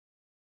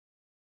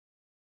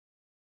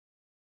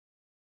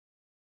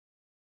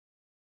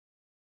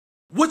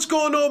What's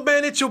going on,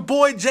 man? It's your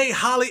boy Jay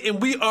Holly,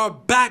 and we are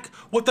back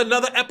with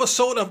another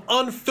episode of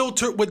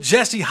Unfiltered with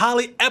Jesse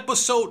Holly,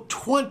 episode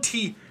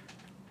 28.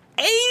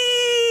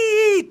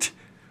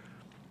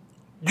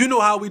 You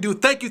know how we do.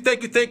 Thank you.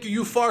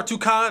 You far too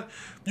kind.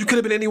 You could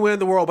have been anywhere in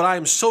the world, but I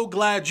am so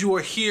glad you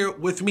are here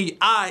with me.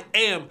 I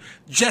am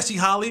Jesse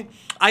Holly.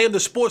 I am the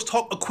sports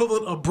talk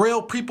equivalent of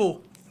Braille.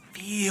 People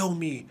feel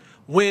me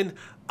when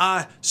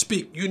I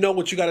speak. You know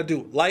what you got to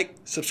do. Like,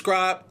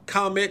 subscribe,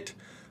 comment.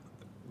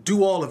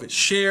 Do all of it.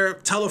 Share,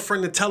 tell a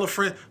friend to tell a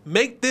friend.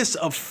 Make this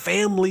a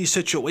family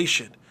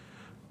situation.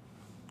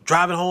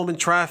 Driving home in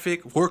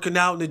traffic, working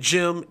out in the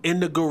gym,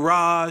 in the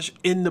garage,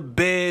 in the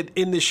bed,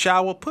 in the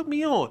shower. Put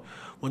me on.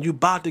 When you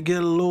about to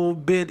get a little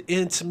bit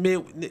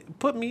intimate,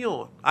 put me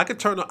on. I can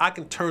turn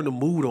the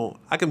mood on.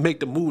 I can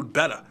make the mood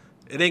better.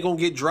 It ain't gonna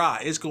get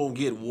dry. It's gonna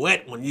get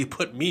wet when you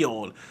put me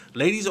on.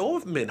 Ladies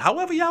or men,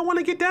 however y'all want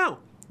to get down.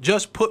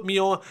 Just put me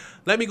on.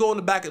 Let me go in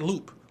the back and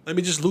loop. Let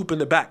me just loop in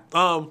the back.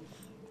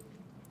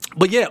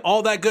 But yeah,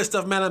 all that good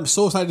stuff, man. I'm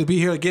so excited to be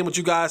here again with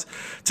you guys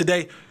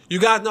today. You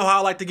guys know how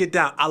I like to get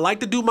down. I like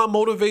to do my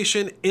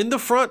motivation in the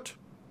front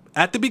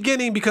at the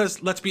beginning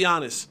because, let's be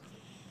honest,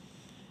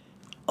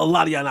 a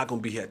lot of y'all not going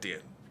to be here at the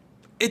end.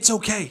 It's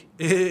okay.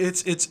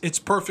 It's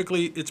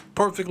perfectly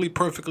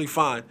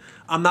fine.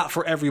 I'm not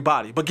for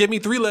everybody. But give me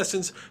 3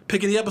 lessons,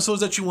 pick any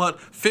episodes that you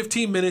want,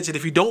 15 minutes. And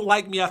if you don't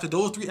like me after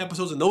those 3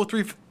 episodes and those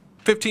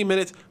 15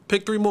 minutes,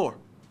 pick 3 more.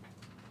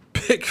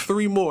 Pick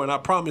 3 more, and I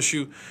promise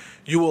you,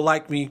 you will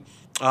like me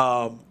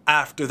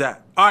after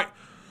that. All right,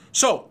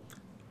 so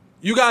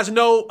you guys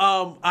know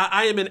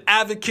I am an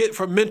advocate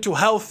for mental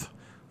health.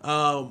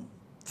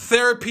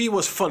 Therapy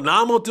was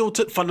phenomenal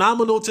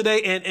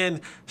today, and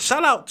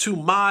shout out to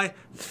my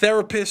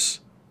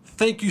therapist.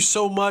 Thank you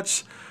so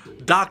much,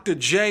 Dr.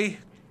 J.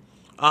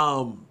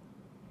 Herbert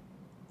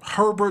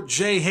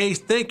J. Hayes.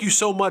 Thank you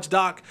so much,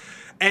 Doc.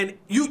 And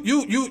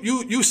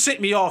you sent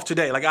me off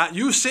today.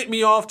 You sent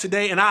me off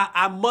today, and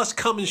I must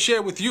come and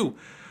share with you.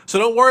 So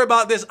don't worry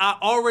about this. I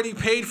already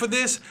paid for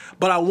this,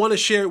 but I want to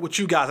share it with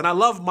you guys. And I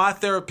love my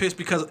therapist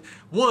because,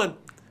 one,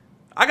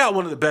 I got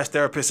one of the best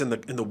therapists in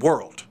the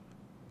world.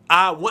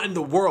 In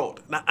the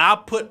world. Now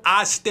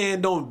I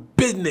stand on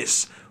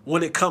business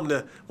when it come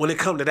to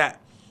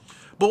that.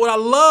 But what I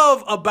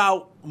love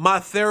about my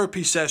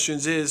therapy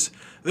sessions is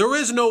there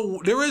is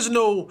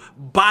no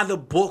by the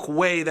book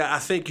way that I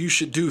think you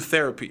should do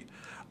therapy.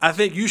 I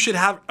think you should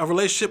have a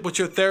relationship with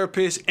your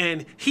therapist,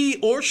 and he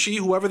or she,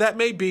 whoever that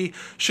may be,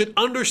 should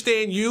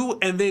understand you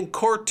and then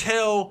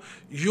curtail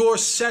your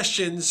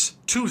sessions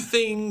to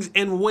things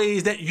in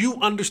ways that you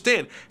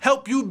understand.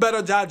 Help you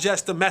better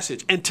digest the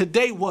message. And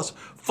today was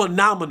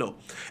phenomenal.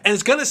 And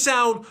it's going to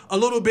sound a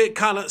little bit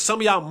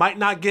some of y'all might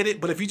not get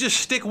it, but if you just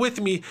stick with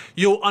me,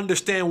 you'll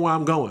understand where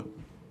I'm going.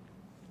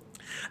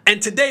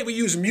 And today we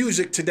use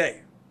music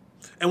today.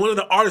 And one of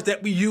the artists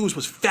that we used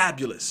was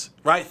Fabulous,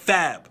 right?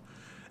 Fab.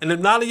 And a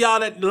lot of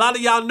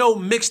y'all know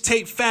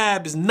Mixtape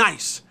Fab is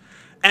nice.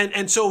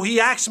 And so he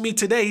asked me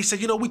today, he said,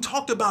 we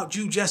talked about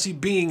you, Jesse,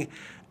 being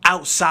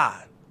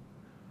outside.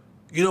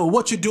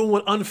 What you're doing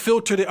with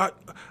Unfiltered.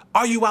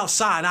 Are you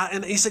outside?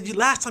 And he said,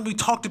 last time we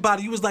talked about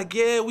it, you was like,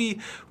 yeah, we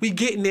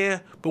getting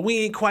there, but we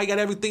ain't quite got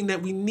everything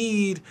that we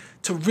need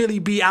to really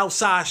be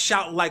outside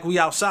shouting like we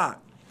outside.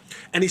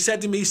 And he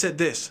said to me, he said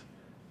this.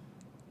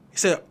 He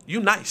said, you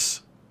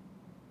nice.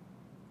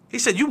 He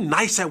said, you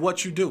nice at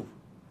what you do.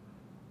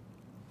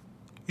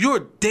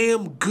 You're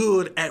damn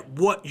good at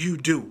what you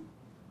do.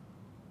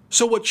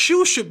 So what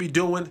you should be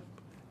doing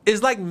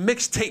is like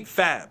Mixtape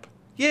Fab.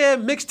 Yeah,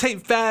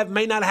 Mixtape Fab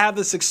may not have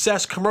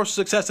the commercial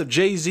success of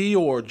Jay-Z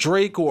or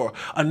Drake or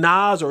a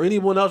Nas or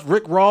anyone else,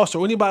 Rick Ross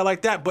or anybody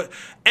like that. But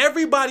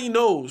everybody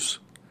knows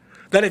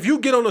that if you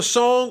get on a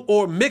song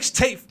or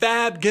Mixtape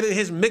Fab get in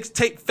his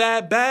Mixtape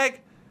Fab bag,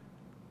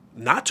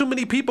 not too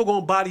many people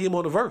going to body him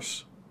on the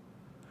verse.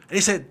 And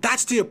he said,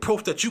 that's the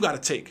approach that you got to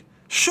take.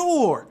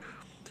 Sure.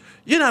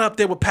 You're not up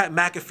there with Pat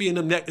McAfee and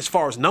them as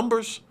far as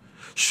numbers.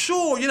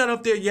 Sure, you're not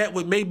up there yet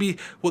with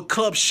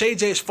Club Shay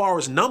J as far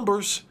as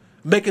numbers,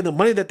 making the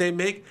money that they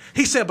make.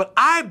 He said, but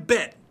I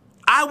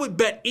would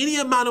bet any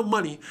amount of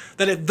money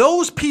that if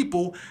those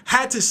people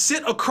had to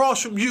sit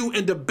across from you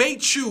and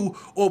debate you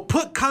or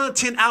put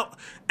content out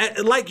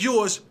like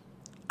yours,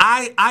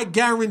 I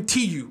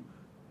guarantee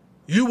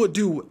you would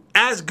do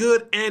as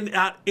good and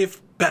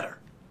if better.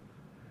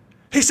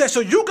 He said, so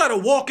you got to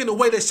walk in the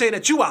way they say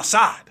that you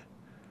outside.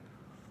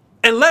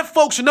 And let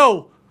folks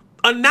know,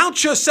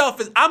 announce yourself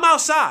as I'm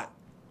outside.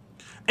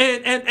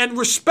 And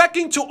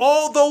respecting to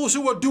all those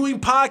who are doing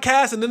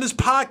podcasts and in this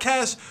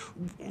podcast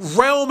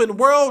realm and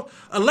world,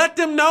 let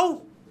them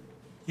know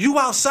you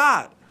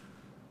outside.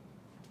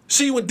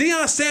 See, when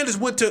Deion Sanders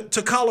went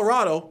to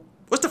Colorado,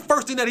 what's the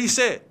first thing that he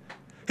said?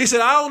 He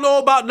said, I don't know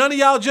about none of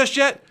y'all just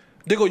yet.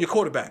 There go your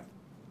quarterback.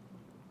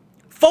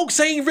 Folks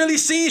ain't really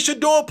seen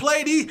Shador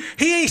play.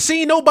 He ain't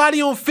seen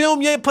nobody on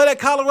film yet play at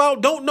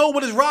Colorado. Don't know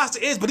what his roster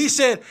is, but he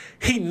said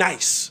he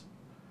nice.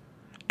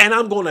 And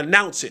I'm going to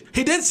announce it.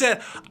 He then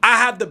said, I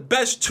have the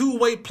best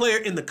two-way player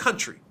in the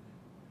country.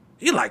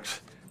 You're like,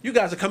 You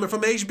guys are coming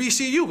from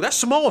HBCU. That's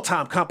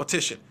small-time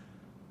competition.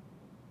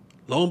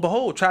 Lo and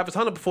behold, Travis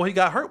Hunter, before he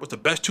got hurt, was the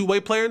best two-way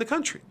player in the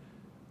country.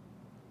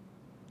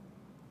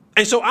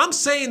 And so I'm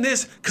saying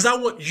this because I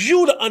want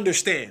you to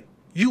understand.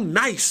 You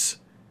nice.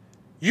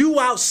 You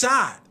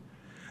outside.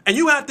 And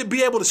you have to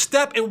be able to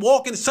step and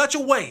walk in such a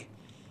way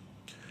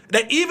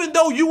that even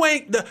though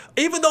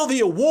the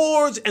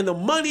awards and the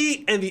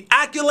money and the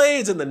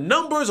accolades and the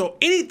numbers or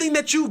anything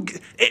that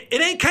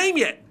it ain't came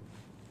yet.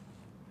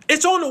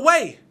 It's on the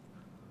way.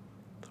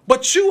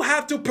 But you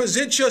have to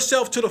present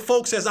yourself to the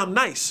folks as I'm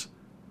nice.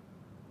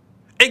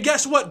 And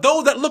guess what?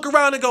 Those that look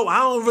around and go, I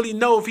don't really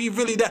know if he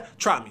really that.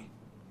 Try me.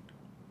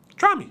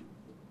 Try me.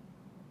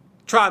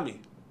 Try me.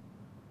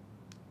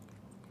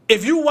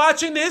 If you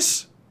watching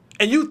this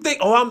and you think,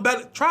 oh, I'm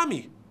better, try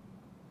me.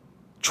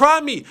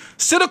 Try me.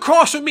 Sit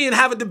across from me and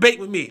have a debate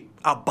with me.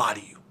 I'll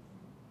body you.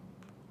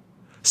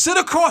 Sit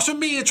across from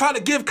me and try to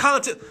give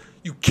content.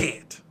 You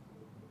can't.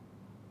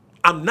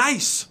 I'm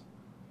nice.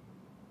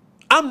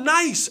 I'm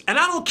nice. And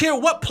I don't care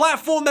what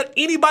platform that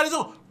anybody's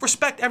on.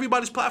 Respect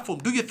everybody's platform.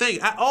 Do your thing.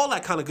 All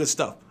that kind of good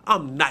stuff.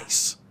 I'm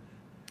nice.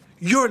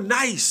 You're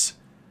nice.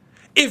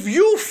 If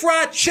you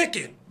fry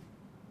chicken,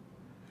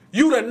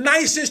 you the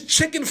nicest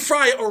chicken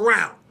fryer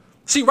around.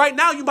 See, right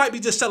now you might be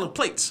just selling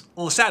plates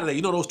on Saturday.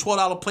 You know those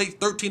 $12 plates,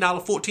 $13,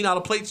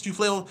 $14 plates you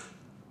play on?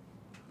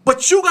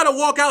 But you got to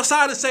walk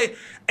outside and say,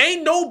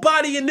 ain't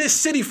nobody in this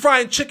city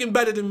frying chicken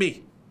better than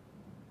me.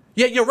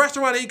 Yet your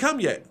restaurant ain't come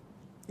yet.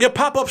 Your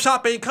pop-up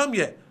shop ain't come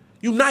yet.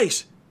 You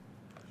nice.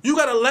 You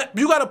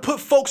gotta put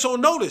folks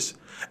on notice.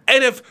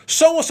 And if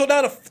so-and-so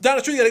down the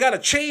street, they got a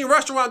chain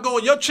restaurant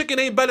going, your chicken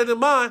ain't better than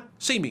mine,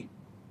 see me.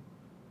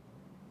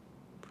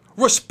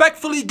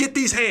 Respectfully get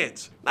these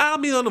hands. I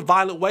don't mean in a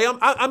violent way.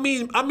 I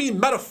mean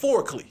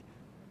metaphorically.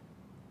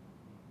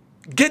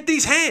 Get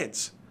these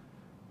hands.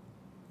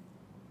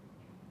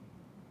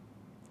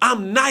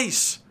 I'm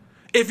nice.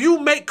 If you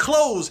make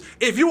clothes,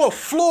 if you're a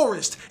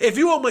florist, if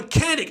you're a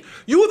mechanic,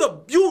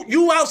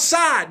 you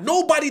outside.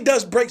 Nobody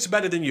does brakes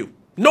better than you.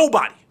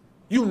 Nobody.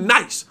 You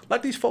nice.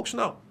 Let these folks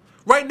know.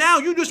 Right now,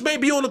 you just may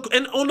be on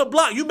the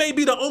block. You may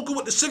be the uncle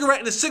with the cigarette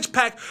and the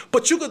six-pack,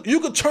 but you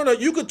could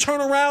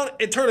turn around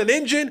and turn an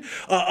engine,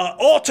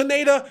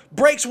 alternator,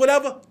 brakes,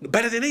 whatever,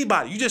 better than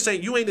anybody.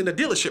 You ain't in the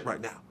dealership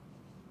right now.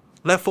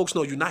 Let folks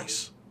know you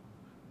nice.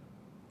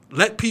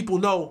 Let people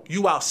know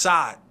you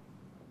outside.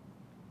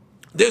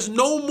 There's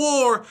no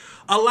more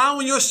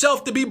allowing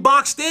yourself to be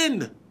boxed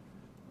in.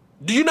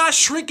 You're not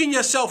shrinking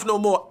yourself no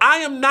more. I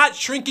am not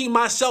shrinking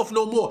myself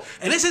no more.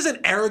 And this isn't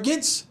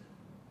arrogance.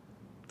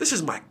 This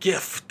is my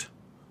gift.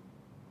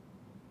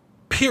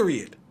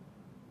 Period.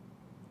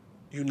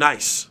 You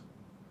nice.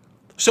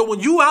 So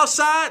when you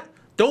outside,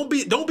 don't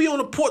be on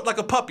the porch like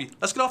a puppy.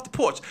 Let's get off the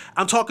porch.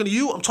 I'm talking to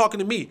you. I'm talking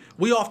to me.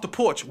 We off the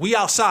porch. We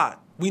outside.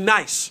 We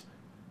nice.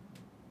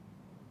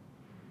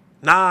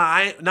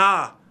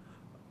 I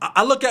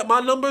look at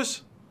my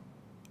numbers,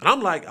 and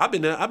I'm like, I've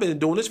been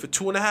doing this for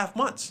 2.5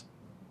 months.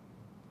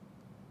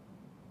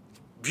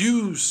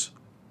 Views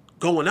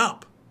going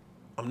up.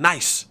 I'm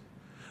nice.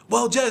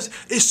 Well, Jez,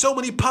 there's so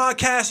many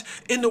podcasts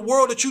in the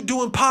world that you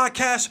doing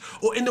podcasts,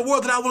 or in the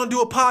world that I want to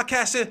do a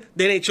podcast in.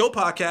 That ain't your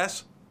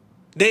podcast.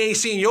 They ain't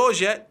seen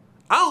yours yet.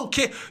 I don't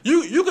care.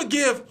 You could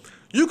give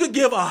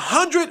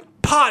 100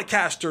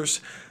 podcasters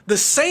the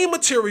same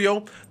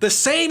material, the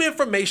same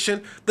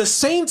information, the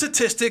same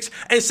statistics,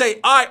 and say,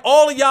 all right,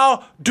 all of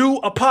y'all do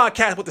a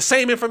podcast with the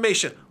same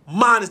information.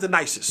 Mine is the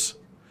nicest.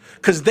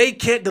 Because they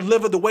can't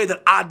deliver the way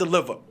that I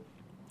deliver.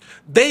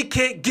 They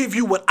can't give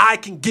you what I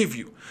can give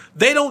you.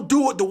 They don't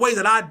do it the way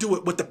that I do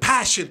it, with the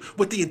passion,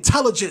 with the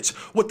intelligence,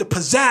 with the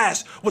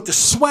pizzazz, with the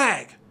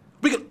swag.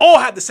 We can all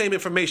have the same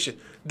information.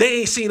 They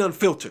ain't seen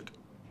unfiltered.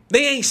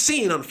 They ain't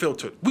seen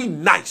unfiltered. We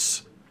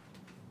nice.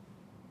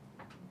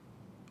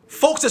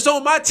 Folks that's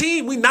on my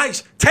team, we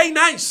nice. Tay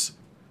nice.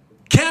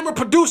 Camera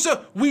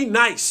producer, we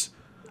nice.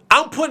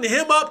 I'm putting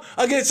him up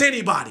against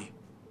anybody.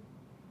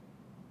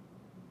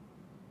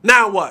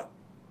 Now what?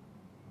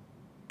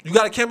 You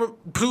got a camera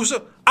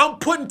producer? I'm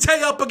putting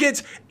Tay up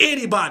against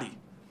anybody.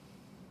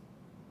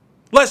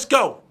 Let's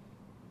go.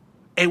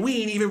 And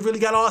we ain't even really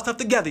got all that stuff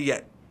together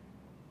yet.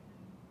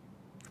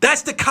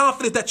 That's the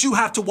confidence that you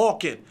have to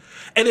walk in.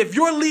 And if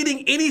you're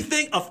leading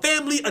anything, a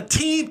family, a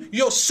team,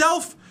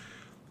 yourself,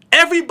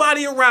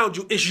 everybody around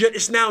you,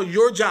 it's now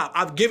your job.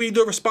 I've given you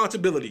the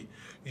responsibility.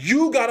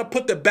 You got to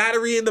put the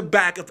battery in the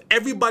back of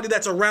everybody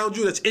that's around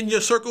you, that's in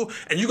your circle,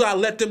 and you got to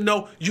let them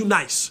know you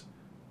nice.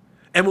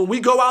 And when we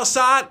go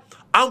outside,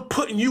 I'm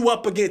putting you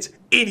up against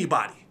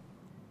anybody.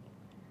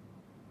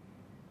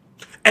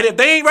 And if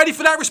they ain't ready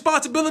for that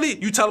responsibility,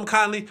 you tell them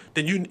kindly,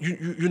 then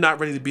you're not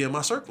ready to be in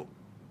my circle.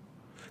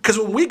 Because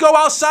when we go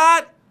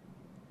outside,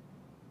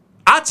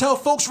 I tell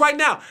folks right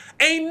now,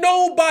 ain't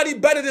nobody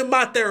better than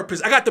my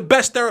therapist. I got the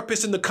best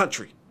therapist in the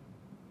country.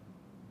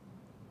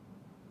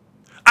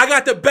 I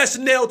got the best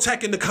nail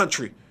tech in the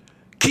country.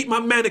 Keep my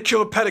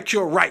manicure and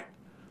pedicure right.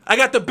 I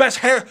got the best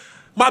hair.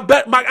 I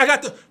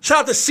got the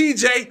shout out to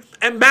CJ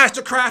and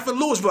Mastercraft in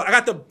Louisville. I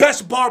got the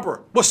best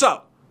barber. What's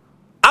up?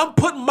 I'm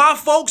putting my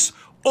folks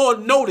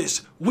on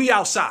notice. We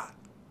outside.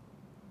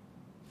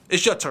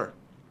 It's your turn.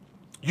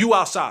 You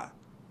outside.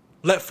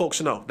 Let folks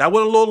know. That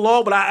went a little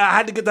long, but I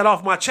had to get that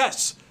off my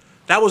chest.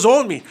 That was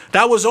on me.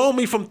 That was on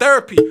me from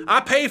therapy. I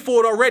paid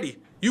for it already.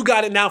 You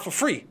got it now for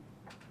free.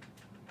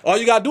 All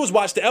you got to do is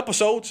watch the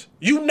episodes.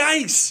 You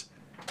nice.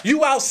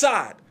 You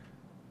outside.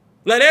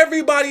 Let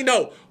everybody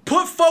know.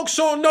 Put folks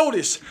on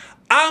notice.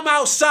 I'm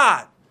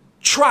outside.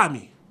 Try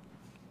me.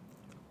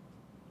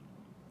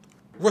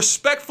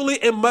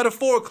 Respectfully and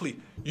metaphorically,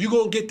 you're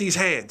going to get these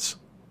hands.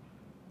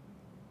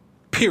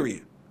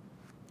 Period.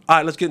 All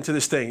right, let's get into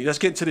this thing. Let's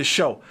get into this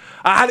show.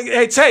 I had to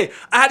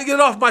get it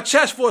off my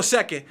chest for a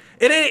second.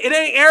 It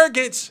ain't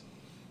arrogance.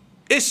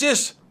 It's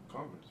just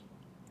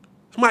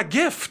it's my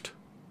gift.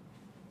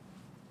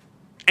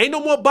 Ain't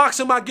no more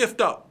boxing my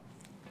gift up.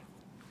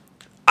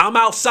 I'm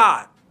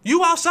outside.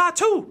 You outside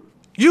too.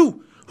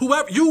 You,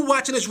 whoever, you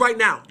watching this right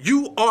now,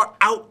 you are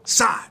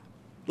outside.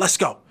 Let's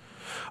go.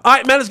 All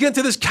right, man, let's get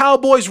into this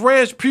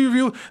Cowboys-Rams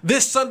preview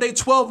this Sunday,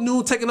 12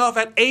 noon, taking off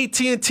at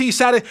AT&T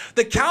Saturday.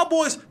 The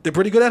Cowboys, they're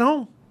pretty good at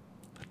home.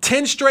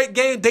 10 straight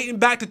games dating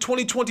back to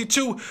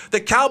 2022.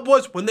 The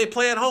Cowboys, when they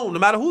play at home, no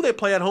matter who they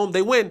play at home,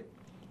 they win.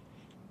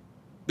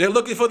 They're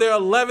looking for their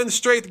 11th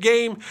straight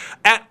game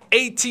at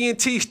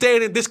AT&T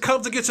Stadium. This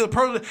comes against a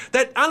person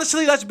that,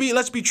 honestly, let's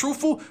be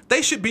truthful,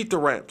 they should beat the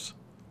Rams.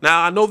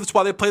 Now, I know that's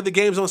why they play the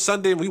games on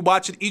Sunday and we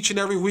watch it each and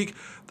every week.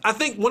 I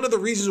think one of the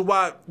reasons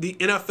why the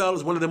NFL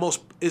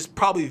is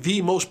probably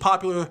the most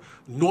popular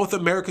North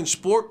American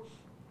sport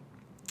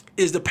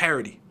is the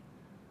parity.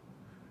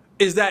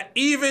 Is that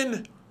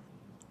even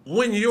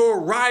when you're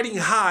riding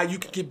high, you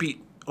can get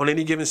beat on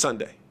any given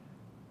Sunday.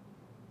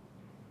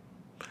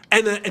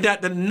 And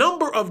that the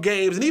number of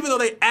games, and even though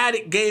they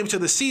added games to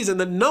the season,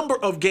 the number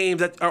of games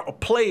that are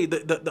played,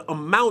 the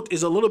amount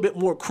is a little bit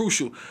more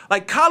crucial.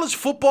 Like college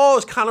football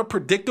is kind of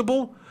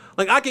predictable.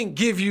 Like I can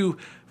give you,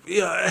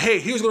 hey,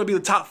 here's going to be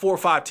the top 4 or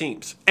 5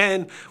 teams.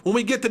 And when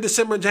we get to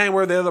December and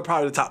January, they're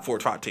probably the top 4 or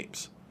 5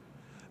 teams.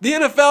 The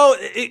NFL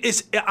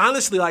is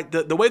honestly like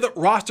the way the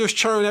rosters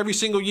churn every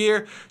single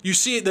year. You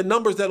see the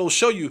numbers that'll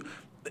show you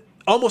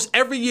almost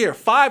every year.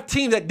 5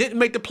 teams that didn't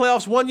make the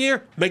playoffs one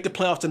year make the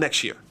playoffs the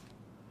next year.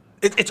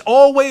 It's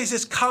always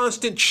this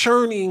constant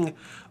churning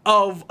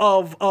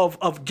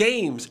of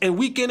games, and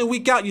week in and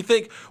week out, you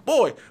think,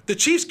 boy, the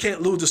Chiefs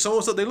can't lose to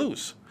so-and-so, they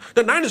lose.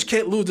 The Niners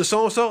can't lose to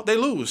so-and-so, they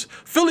lose.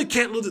 Philly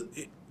can't lose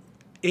to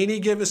any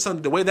given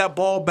Sunday. The way that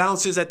ball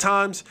bounces at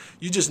times,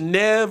 you just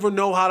never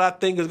know how that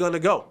thing is going to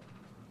go.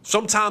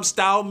 Sometimes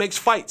style makes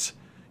fights.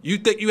 You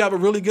think you have a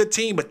really good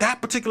team, but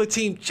that particular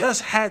team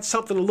just had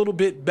something a little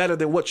bit better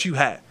than what you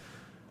had.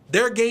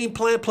 Their game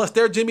plan plus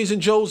their Jimmys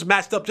and Joes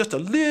matched up just a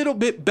little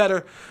bit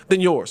better than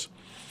yours.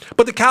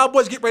 But the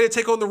Cowboys get ready to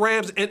take on the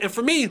Rams. And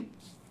for me,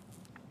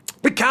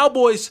 the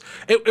Cowboys,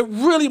 it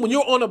really, when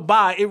you're on a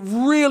bye, it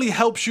really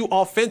helps you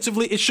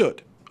offensively. It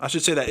should. I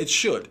should say that. It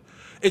should.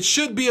 It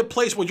should be a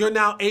place where you're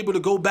now able to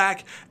go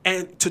back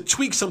and to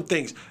tweak some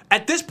things.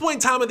 At this point in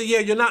time of the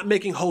year, you're not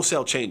making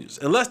wholesale changes.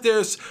 Unless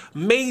there's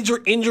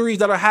major injuries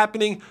that are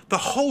happening, the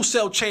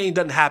wholesale change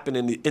doesn't happen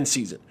in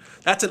season.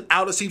 That's an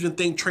out-of-season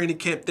thing, training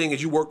camp thing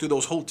as you work through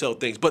those wholesale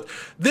things. But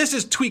this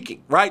is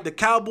tweaking, right? The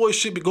Cowboys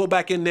should go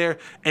back in there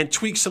and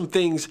tweak some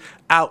things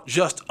out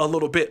just a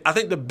little bit. I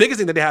think the biggest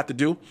thing that they have to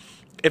do,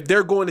 if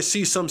they're going to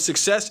see some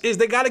success, is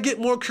they got to get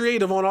more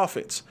creative on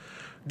offense.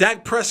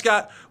 Dak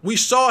Prescott, we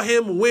saw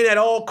him win at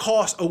all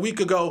costs a week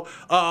ago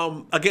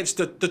against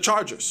the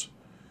Chargers.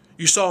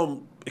 You saw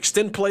him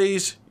extend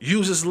plays,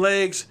 use his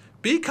legs,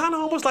 be kind of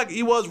almost like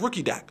he was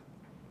rookie Dak.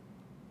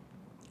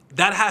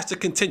 That has to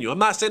continue. I'm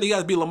not saying he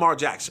has to be Lamar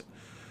Jackson.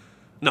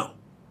 No,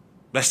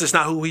 that's just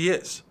not who he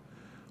is.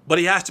 But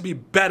he has to be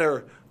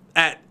better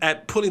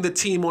at putting the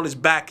team on his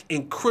back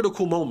in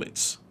critical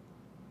moments.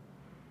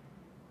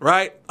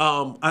 Right?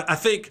 I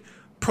think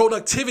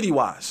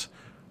productivity-wise,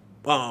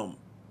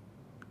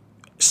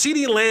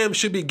 CeeDee Lamb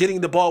should be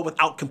getting the ball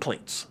without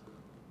complaints.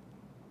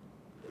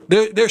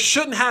 There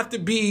shouldn't have to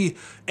be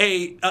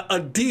a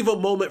diva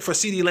moment for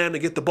CeeDee Lamb to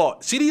get the ball.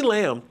 CeeDee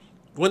Lamb,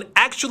 when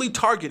actually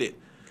targeted,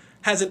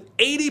 has an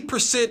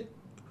 80%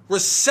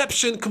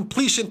 reception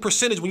completion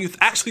percentage when you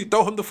actually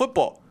throw him the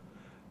football.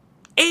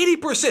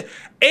 80%.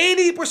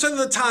 80% of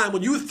the time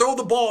when you throw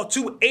the ball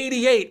to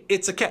 88,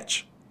 it's a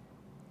catch.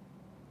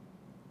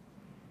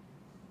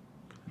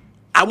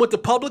 I went to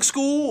public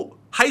school,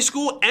 high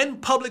school, and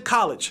public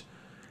college.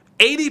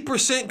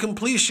 80%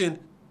 completion,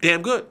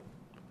 damn good.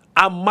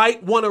 I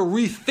might want to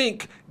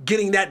rethink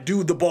getting that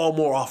dude the ball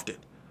more often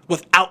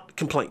without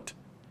complaint,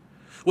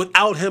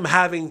 without him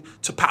having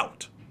to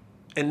pout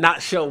and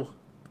not show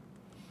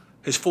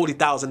his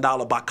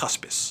 $40,000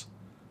 bicuspis.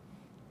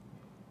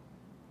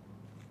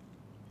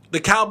 The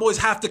Cowboys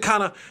have to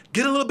kind of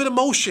get a little bit of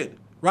motion,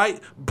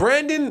 right?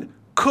 Brandon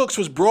Cooks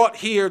was brought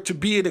here to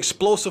be an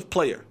explosive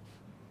player.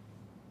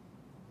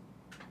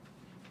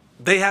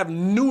 They have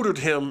neutered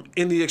him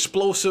in the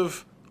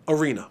explosive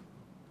arena.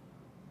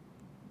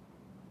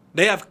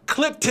 They have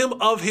clipped him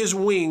of his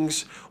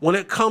wings when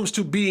it comes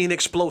to being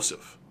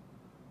explosive.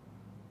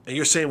 And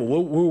you're saying,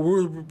 well,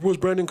 where's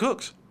Brandon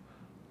Cooks?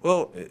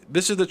 Well,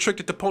 this is the trick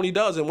that the pony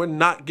does, and we're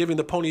not giving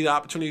the pony the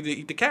opportunity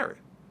to eat the carrot.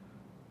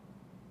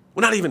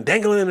 We're not even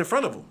dangling it in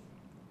front of him.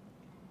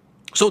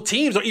 So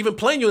teams are even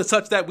playing you in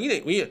such that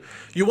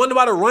you wonder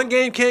why the run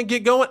game can't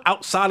get going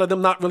outside of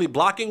them not really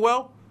blocking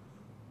well?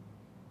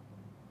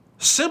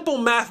 Simple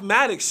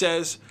mathematics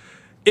says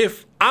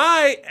if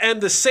I am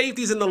the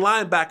safeties and the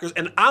linebackers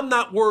and I'm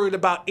not worried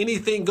about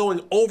anything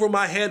going over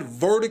my head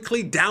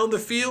vertically down the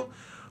field,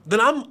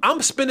 then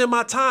I'm spending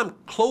my time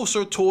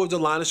closer towards the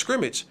line of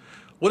scrimmage.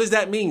 What does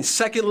that mean?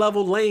 Second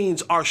level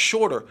lanes are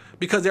shorter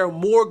because there are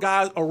more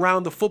guys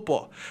around the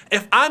football.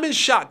 If I'm in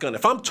shotgun,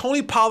 if I'm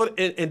Tony Pollard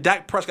and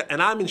Dak Prescott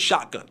and I'm in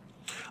shotgun,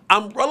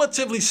 I'm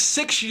relatively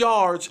 6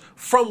 yards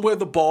from where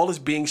the ball is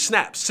being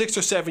snapped, 6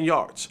 or 7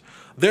 yards.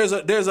 There's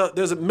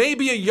a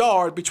maybe a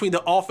yard between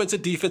the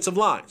offensive defensive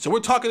line. So we're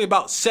talking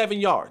about 7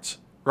 yards,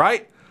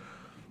 right?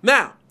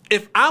 Now,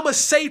 if I'm a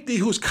safety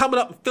who's coming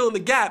up and filling the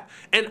gap,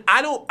 and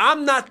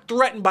I'm not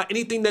threatened by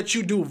anything that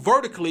you do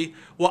vertically,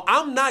 well,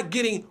 I'm not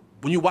getting.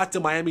 When you watch the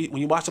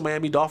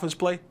Miami Dolphins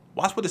play,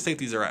 watch where the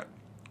safeties are at.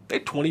 They're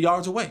 20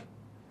 yards away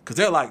because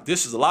they're like,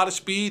 this is a lot of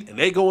speed, and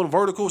they going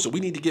vertical, so we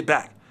need to get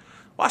back.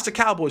 Watch the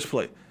Cowboys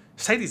play.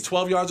 Safety's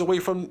 12 yards away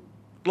from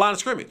line of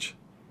scrimmage.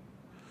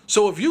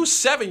 So if you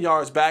 7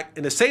 yards back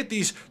and the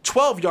safety's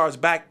 12 yards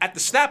back, at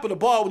the snap of the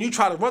ball, when you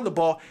try to run the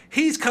ball,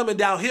 he's coming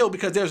downhill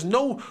because there's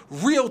no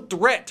real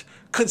threat,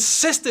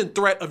 consistent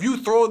threat of you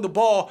throwing the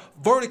ball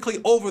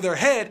vertically over their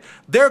head.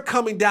 They're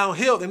coming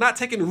downhill. They're not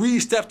taking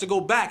re-steps to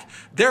go back.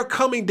 They're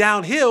coming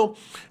downhill.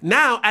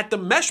 Now, at the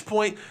mesh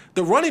point,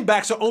 the running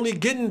backs are only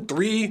getting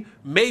 3,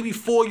 maybe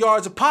 4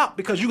 yards a pop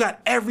because you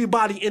got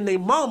everybody in their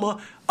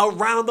mama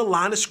around the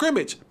line of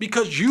scrimmage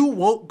because you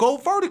won't go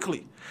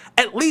vertically.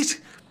 At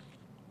least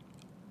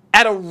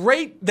at a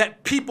rate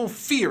that people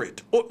fear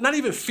it, or not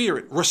even fear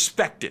it,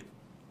 respect it.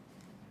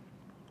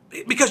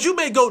 Because you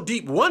may go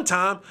deep one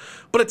time,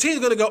 but a team's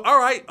going to go, all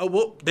right,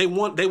 well, they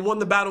won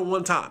the battle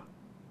one time.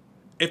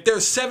 If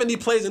there's 70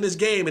 plays in this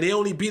game and they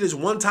only beat us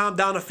one time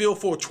down the field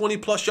for a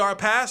 20-plus yard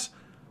pass,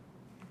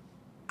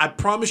 I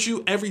promise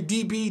you every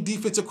DB,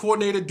 defensive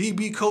coordinator,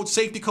 DB coach,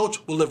 safety coach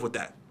will live with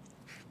that.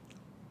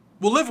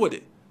 We'll live with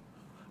it.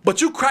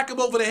 But you crack them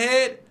over the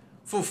head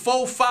for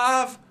 4,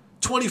 5,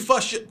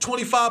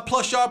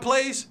 25-plus yard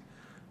plays,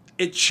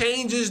 it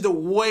changes the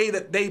way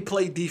that they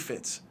play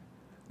defense.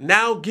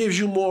 Now gives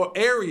you more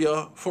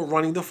area for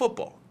running the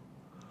football.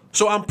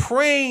 So I'm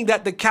praying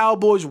that the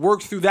Cowboys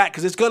work through that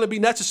because it's going to be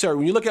necessary.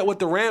 When you look at what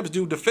the Rams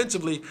do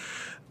defensively,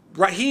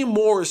 Raheem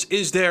Morris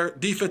is their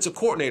defensive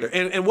coordinator.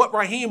 And what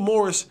Raheem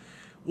Morris,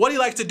 what he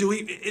likes to do,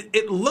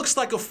 it looks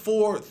like a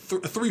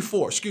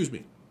 3-4, excuse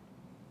me.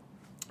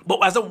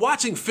 But as I'm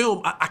watching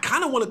film, I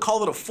kind of want to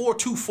call it a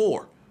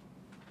 4-2-4.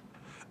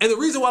 And the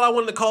reason why I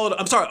wanted to call it,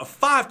 a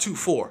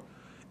 5-2-4,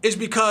 is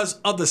because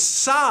of the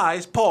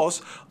size,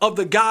 of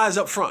the guys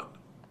up front.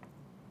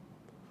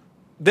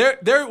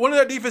 One of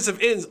their defensive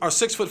ends are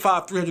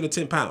 6'5",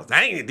 310 pounds.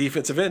 That ain't a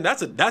defensive end.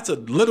 That's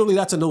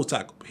a nose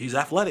tackle. He's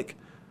athletic.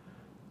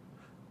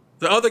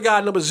 The other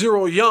guy, number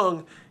 0,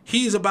 Young,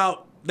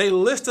 they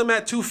list him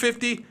at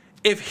 250.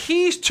 If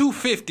he's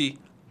 250,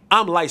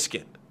 I'm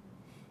light-skinned.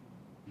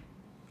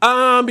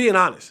 I'm being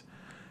honest.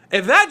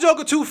 If that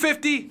joker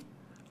 250,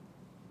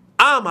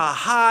 I'm a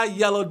high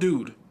yellow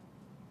dude.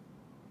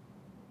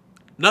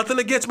 Nothing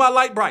against my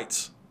light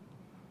brights.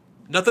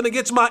 Nothing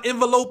against my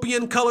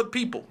envelopian colored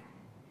people.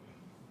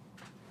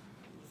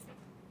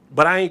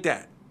 But I ain't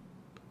that.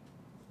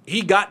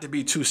 He got to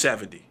be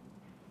 270.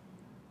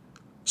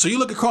 So you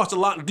look across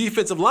the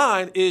defensive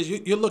line,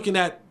 you're looking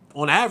at,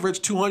 on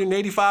average,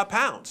 285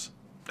 pounds.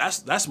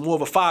 That's more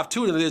of a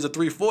 5'2" than it is a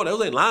 3'4".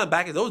 Those ain't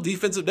linebackers. Those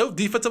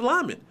defensive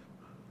linemen.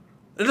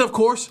 And then, of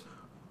course,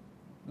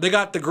 they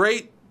got the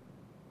great,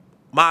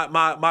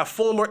 my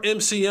former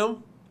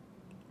MCM,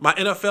 my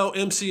NFL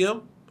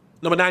MCM,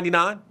 number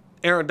 99,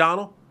 Aaron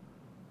Donald.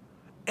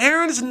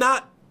 Aaron is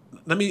not.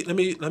 Let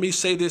me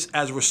say this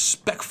as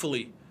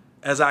respectfully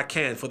as I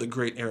can for the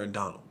great Aaron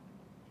Donald.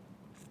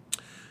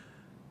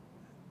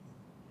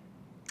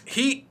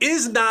 He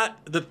is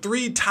not the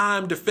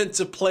 3-time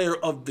Defensive Player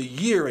of the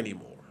Year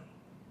anymore.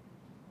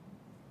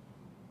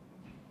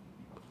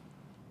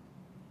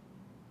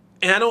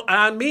 And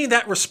I mean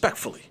that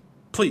respectfully.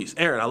 Please,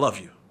 Aaron, I love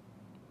you.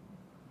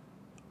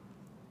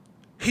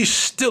 He's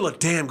still a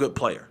damn good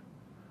player.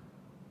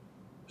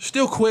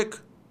 Still quick,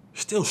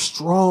 still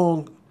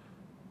strong,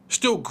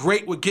 still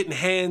great with getting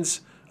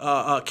hands,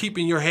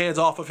 keeping your hands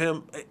off of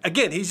him.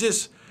 Again, he's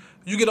just,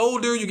 you get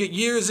older, you get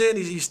years in,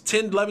 he's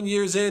 10, 11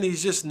 years in,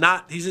 he's just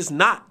not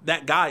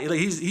that guy.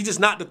 He's just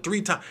not the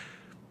 3-time.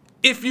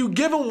 If you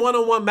give him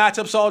one-on-one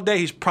matchups all day,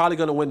 he's probably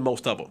going to win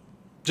most of them.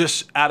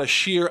 Just out of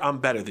sheer, I'm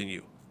better than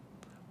you.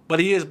 But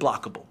he is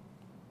blockable.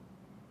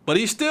 But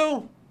he's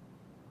still,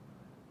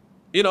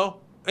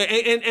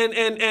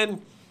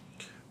 and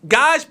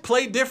guys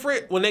play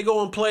different when they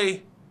go and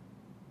play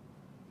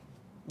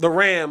the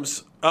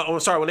Rams.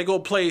 When they go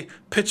play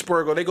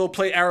Pittsburgh or they go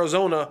play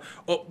Arizona,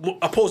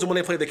 opposed to when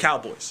they play the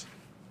Cowboys.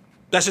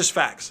 That's just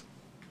facts.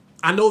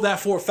 I know that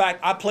for a fact.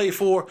 I play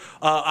for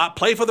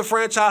the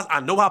franchise.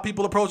 I know how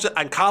people approach it.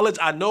 In college,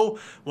 I know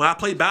when I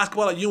played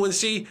basketball at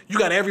UNC, you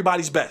got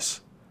everybody's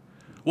best.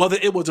 Whether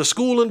it was a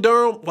school in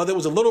Durham, whether it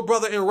was a little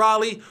brother in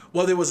Raleigh,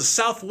 whether it was a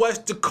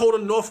Southwest,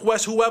 Dakota,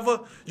 Northwest,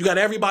 whoever, you got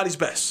everybody's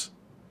best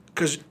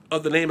because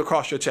of the name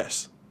across your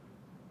chest,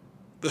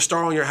 the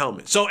star on your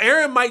helmet. So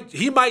Aaron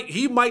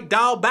might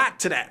dial back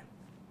to that.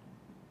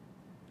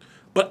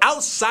 But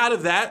outside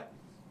of that,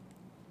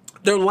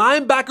 their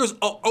linebackers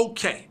are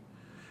okay.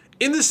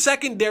 In the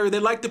secondary, they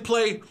like to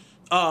play,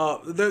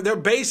 their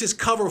base is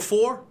cover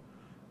 4.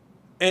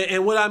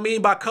 And what I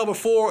mean by cover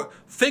 4,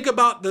 think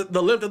about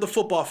the length of the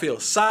football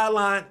field,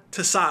 sideline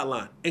to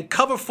sideline. And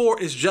cover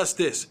 4 is just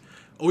this.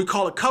 We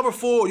call it cover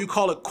 4, or you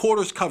call it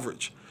quarters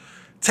coverage.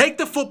 Take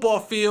the football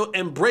field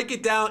and break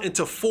it down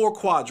into 4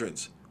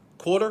 quadrants.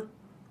 Quarter,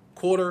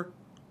 quarter,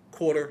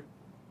 quarter,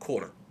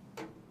 quarter.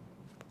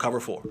 Cover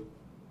 4.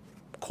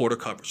 Quarter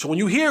coverage. So when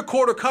you hear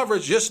quarter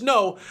coverage, just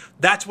know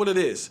that's what it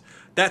is.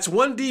 That's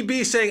one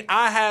DB saying,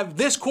 I have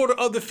this quarter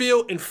of the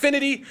field,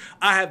 infinity.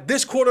 I have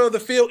this quarter of the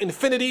field,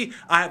 infinity.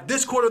 I have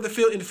this quarter of the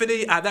field,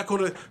 infinity. I have that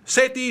quarter.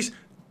 Safeties,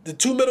 the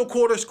 2 middle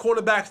quarters,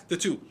 cornerbacks, the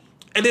 2.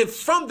 And then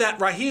from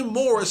that, Raheem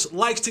Morris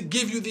likes to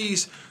give you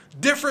these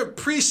different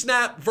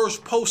pre-snap versus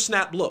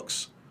post-snap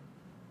looks.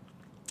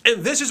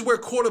 And this is where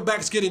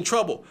quarterbacks get in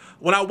trouble.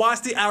 When I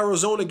watched the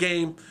Arizona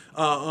game,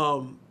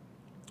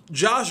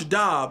 Josh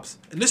Dobbs,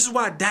 and this is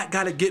why Dak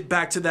got to get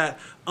back to that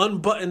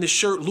unbutton the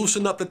shirt,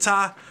 loosen up the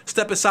tie,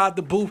 step inside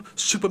the booth,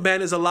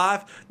 Superman is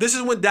alive. This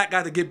is when Dak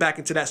got to get back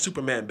into that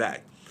Superman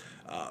bag.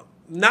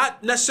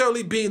 Not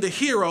necessarily being the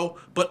hero,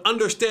 but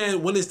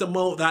understand when is the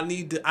moment that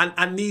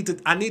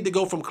I need to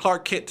go from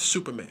Clark Kent to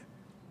Superman.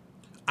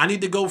 I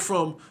need to go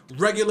from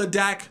regular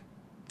Dak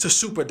to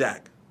Super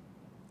Dak.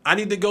 I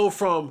need to go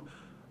from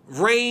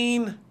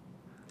rain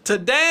to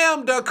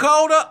damn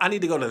Dakota. I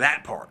need to go to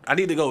that part. I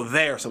need to go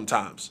there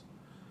sometimes.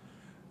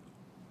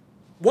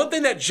 One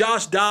thing that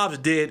Josh Dobbs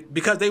did,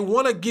 because they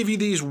want to give you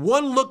these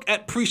one look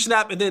at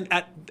pre-snap, and then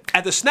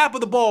at the snap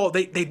of the ball,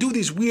 they do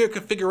these weird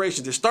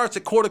configurations. It starts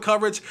at quarter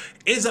coverage,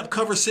 ends up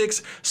cover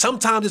 6.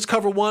 Sometimes it's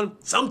cover 1.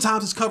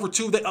 Sometimes it's cover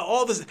 2.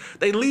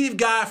 They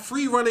leave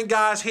free running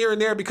guys here and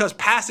there because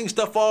passing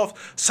stuff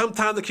off.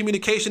 Sometimes the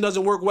communication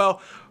doesn't work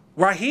well.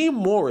 Raheem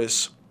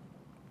Morris,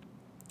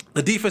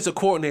 the defensive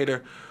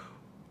coordinator,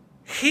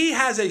 he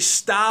has a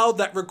style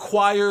that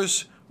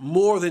requires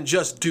more than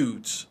just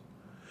dudes.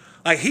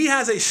 Like, he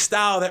has a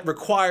style that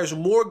requires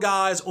more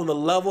guys on the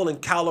level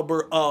and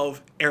caliber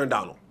of Aaron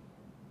Donald.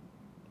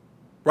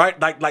 Right?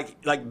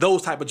 Like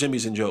those type of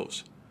Jimmys and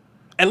Joes.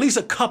 At least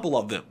a couple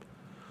of them.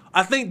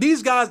 I think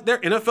these guys, they're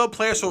NFL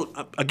players, so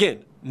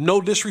again, no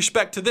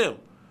disrespect to them.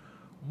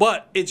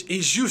 But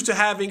he's used to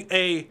having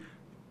a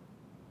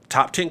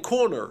top 10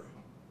 corner,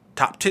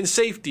 top 10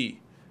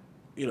 safety,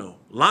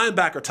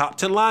 linebacker, top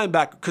 10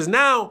 linebacker. Because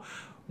now,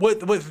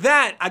 with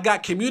that, I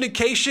got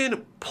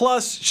communication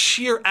plus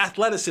sheer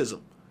athleticism.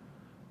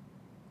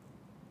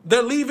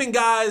 They're leaving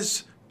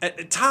guys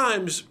at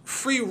times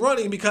free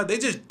running because they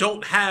just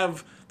don't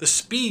have the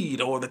speed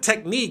or the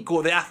technique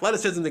or the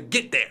athleticism to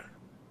get there.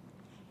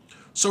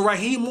 So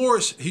Raheem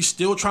Morris, he's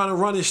still trying to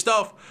run his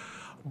stuff.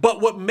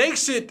 But what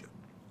makes it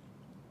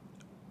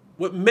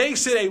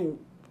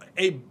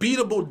a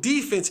beatable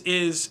defense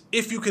is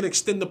if you can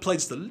extend the play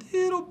just a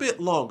little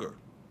bit longer.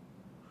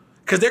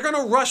 Because they're going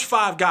to rush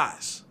 5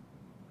 guys.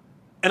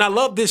 And I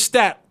love this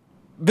stat.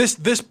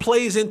 This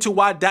plays into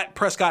why Dak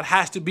Prescott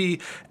has to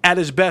be at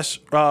his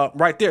best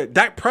right there.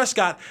 Dak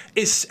Prescott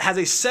has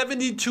a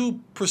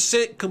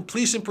 72%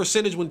 completion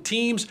percentage when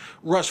teams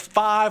rush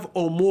 5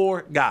 or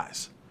more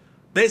guys.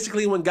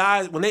 Basically, when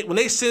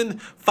they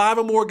send 5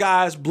 or more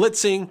guys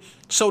blitzing,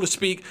 so to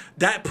speak,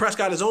 Dak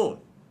Prescott is on.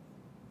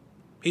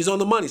 He's on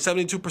the money,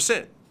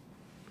 72%.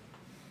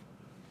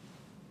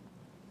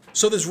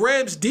 So this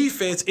Rams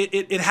defense,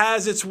 it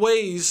has its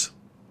ways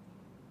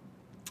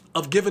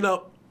of giving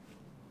up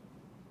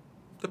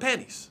the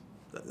panties.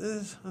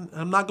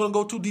 I'm not going to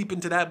go too deep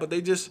into that, but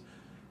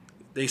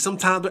they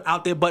sometimes are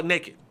out there butt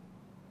naked.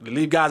 They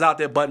leave guys out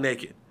there butt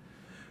naked.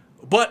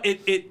 But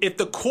if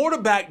the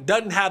quarterback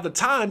doesn't have the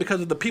time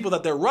because of the people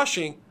that they're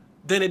rushing,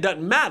 then it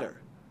doesn't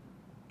matter.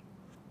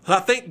 So I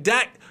think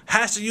Dak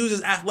has to use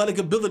his athletic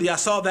ability. I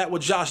saw that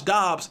with Josh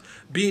Dobbs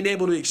being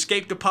able to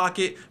escape the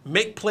pocket,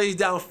 make plays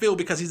downfield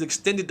because he's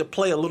extended the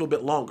play a little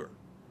bit longer.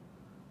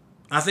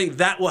 I think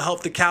that will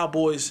help the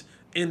Cowboys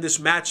in this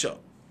matchup.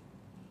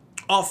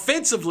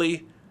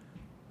 Offensively,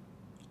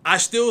 I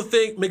still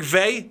think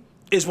McVay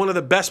is one of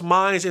the best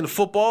minds in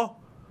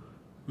football.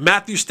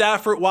 Matthew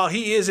Stafford, while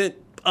he isn't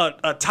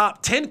a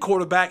top 10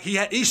 quarterback,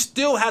 he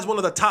still has one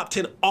of the top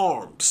 10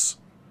 arms.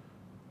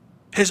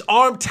 His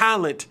arm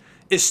talent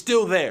is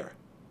still there.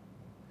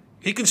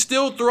 He can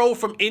still throw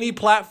from any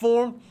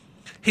platform.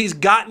 He's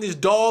gotten his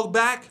dog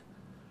back.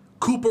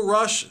 Cooper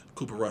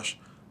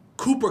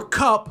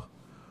Kupp,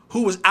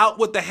 who was out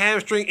with the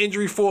hamstring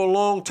injury for a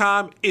long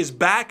time, is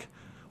back.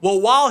 Well,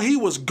 while he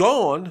was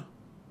gone,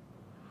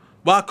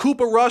 while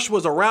Cooper Rush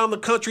was around the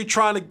country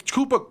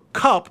Cooper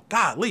Kupp,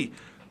 golly,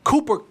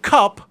 Cooper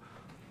Kupp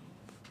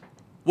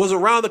was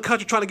around the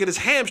country trying to get his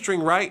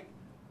hamstring right,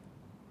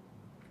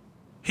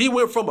 he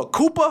went from a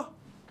Koopa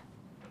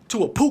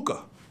to a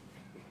Puka.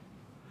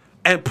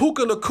 And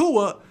Puka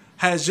Nacua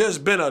has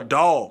just been a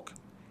dog.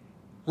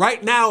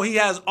 Right now, he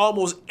has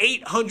almost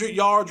 800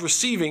 yards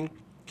receiving.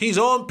 He's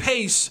on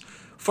pace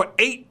for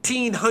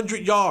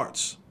 1,800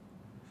 yards.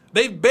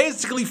 They've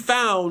basically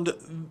found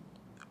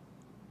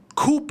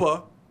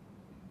Cooper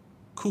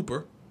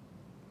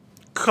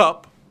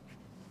Kupp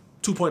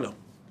 2.0. That's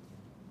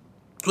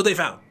what they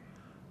found.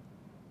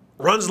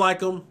 Runs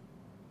like him,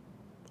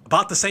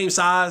 about the same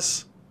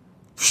size,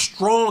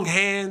 strong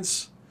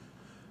hands.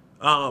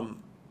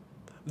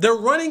 Their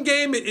running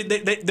game,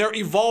 they're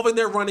evolving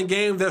their running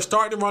game. They're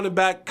starting running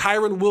back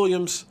Kyron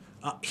Williams.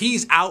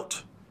 He's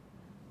out.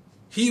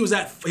 He was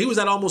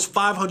at almost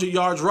 500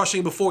 yards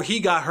rushing before he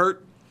got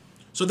hurt.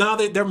 So now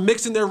they're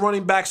mixing their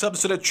running backs up.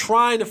 So they're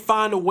trying to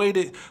find a way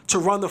to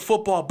run the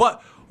football.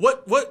 But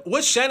what McVay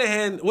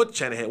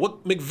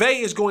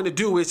is going to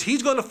do is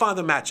he's going to find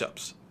the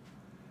matchups.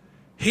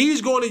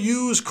 He's going to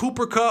use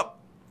Cooper Kupp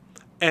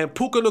and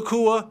Puka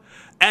Nacua.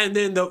 And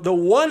then the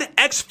one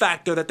X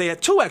factor that they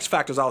had, two X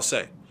factors, I'll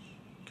say,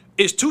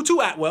 is Tutu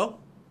Atwell.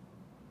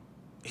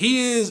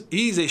 He's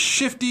a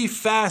shifty,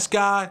 fast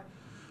guy.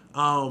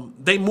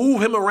 They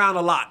move him around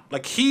a lot.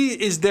 Like, he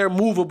is their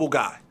movable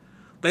guy.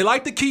 They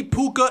like to keep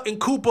Puka and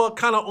Koopa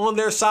kind of on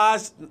their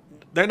sides.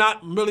 They're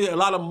not really a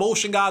lot of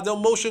motion guys. They'll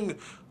motion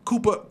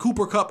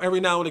Cooper Kupp every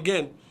now and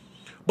again.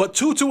 But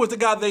Tutu is the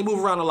guy that they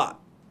move around a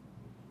lot.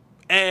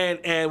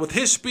 And with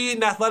his speed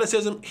and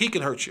athleticism, he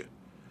can hurt you.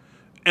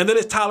 And then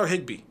it's Tyler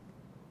Higbee,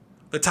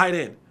 the tight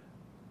end.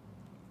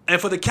 And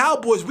for the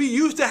Cowboys, we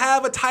used to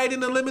have a tight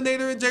end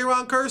eliminator in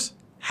J-Ron Curse.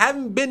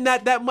 Haven't been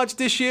that much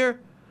this year.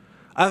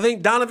 I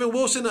think Donovan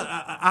Wilson,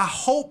 I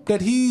hope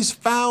that he's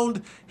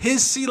found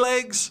his sea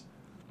legs.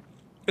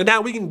 And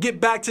now we can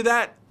get back to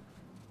that.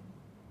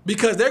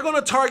 Because they're going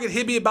to target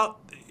Higbee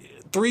about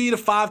 3 to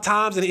 5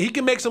 times, and he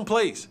can make some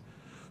plays.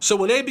 So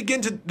when they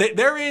begin to, they're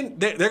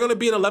going to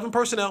be in 11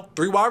 personnel,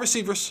 3 wide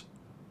receivers.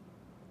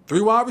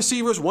 3 wide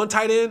receivers, 1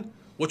 tight end,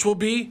 which will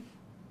be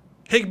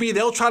Higbee.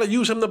 They'll try to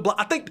use him to block.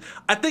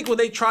 I think when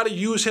they try to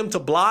use him to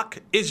block,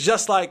 it's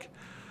just like,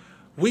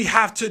 we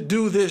have to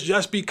do this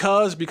just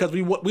because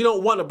we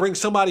don't want to bring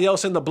somebody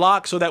else in the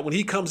block so that when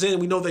he comes in,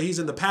 we know that he's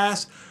in the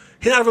pass.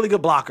 He's not a really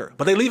good blocker,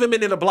 but they leave him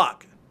in the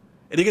block.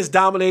 And he gets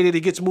dominated, he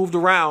gets moved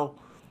around.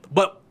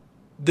 But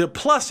the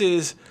plus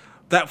is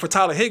that for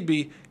Tyler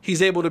Higbee,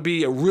 he's able to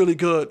be a really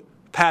good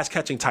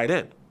pass-catching tight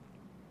end.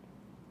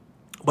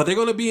 But they're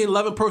going to be in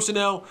 11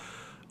 personnel,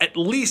 at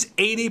least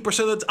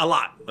 80% of the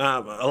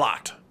a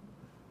lot.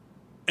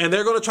 And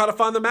they're going to try to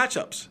find the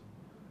matchups.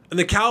 And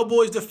the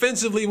Cowboys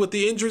defensively, with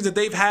the injuries that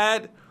they've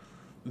had,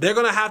 they're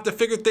going to have to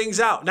figure things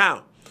out.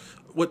 Now,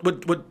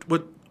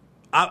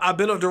 I've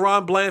been a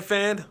Deron Bland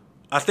fan.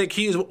 I think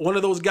he is one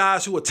of those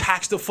guys who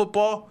attacks the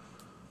football.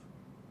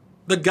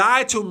 The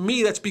guy, to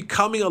me, that's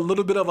becoming a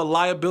little bit of a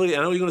liability.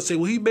 I know you're going to say,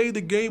 well, he made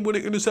the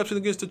game-winning interception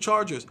against the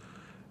Chargers.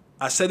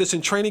 I said this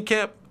in training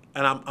camp,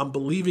 and I'm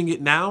believing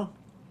it now.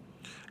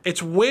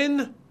 It's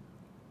when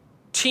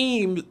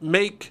teams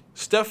make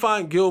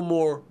Stephon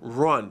Gilmore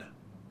run.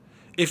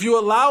 If you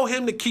allow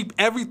him to keep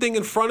everything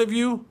in front of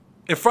him,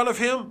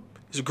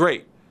 he's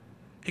great.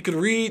 He can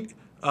read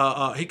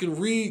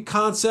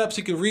concepts.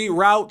 He can read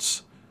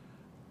routes.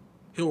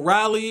 He'll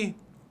rally.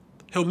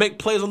 He'll make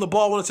plays on the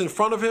ball when it's in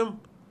front of him.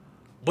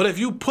 But if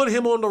you put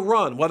him on the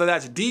run, whether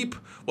that's deep,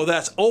 whether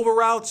that's over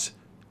routes,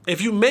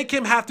 if you make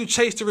him have to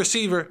chase the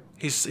receiver,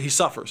 he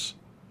suffers.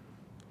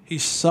 He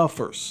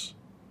suffers.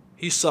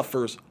 He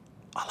suffers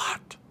a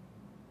lot.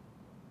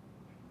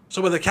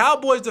 So with the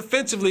Cowboys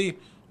defensively,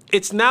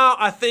 it's now,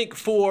 I think,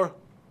 for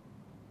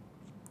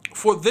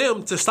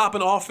them to stop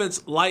an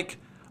offense like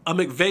a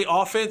McVay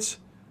offense,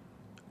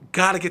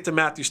 got to get to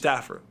Matthew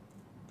Stafford.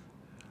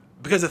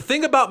 Because the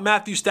thing about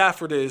Matthew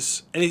Stafford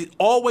is, and he's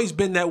always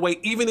been that way,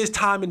 even his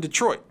time in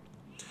Detroit,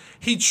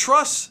 he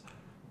trusts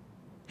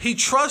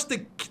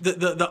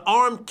the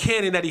arm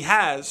cannon that he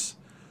has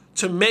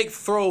to make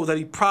throws that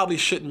he probably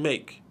shouldn't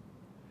make.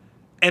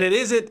 And it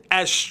isn't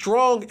as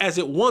strong as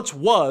it once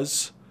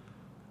was.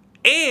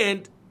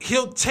 And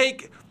he'll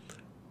take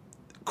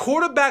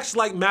quarterbacks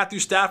like Matthew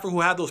Stafford, who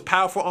have those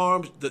powerful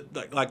arms,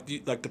 like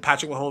the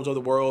Patrick Mahomes of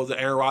the world,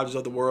 the Aaron Rodgers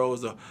of the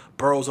world, the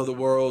Burrows of the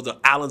world, the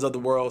Allens of the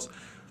world.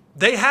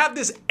 They have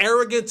this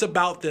arrogance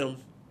about them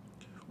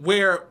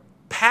where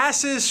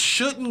passes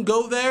shouldn't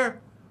go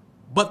there,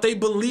 but they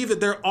believe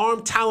that their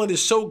arm talent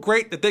is so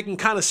great that they can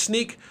kind of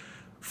sneak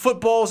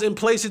footballs in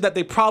places that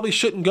they probably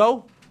shouldn't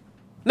go.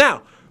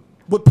 Now,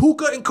 with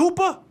Puka and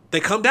Koopa, they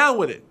come down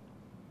with it.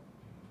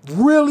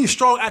 Really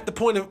strong at the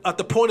point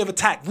of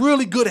attack.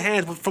 Really good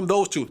hands from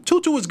those two.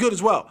 Tutu is good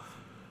as well.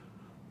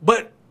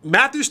 But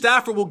Matthew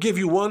Stafford will give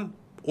you 1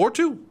 or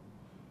 2.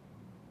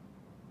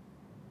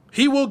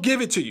 He will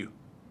give it to you.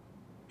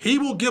 He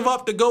will give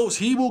up the ghost.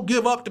 He will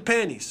give up the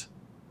panties.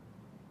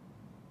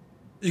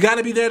 You got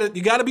to be there.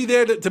 You got to be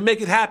there to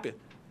make it happen.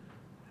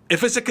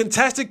 If it's a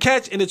contested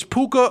catch and it's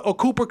Puka or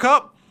Cooper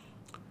Kupp,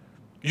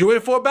 you're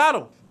in for a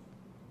battle.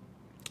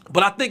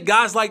 But I think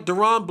guys like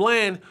Deron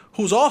Bland,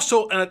 who's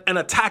also an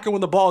attacker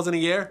when the ball's in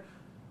the air,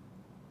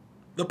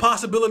 the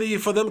possibility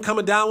for them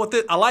coming down with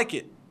it, I like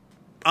it.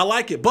 I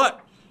like it.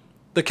 But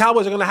the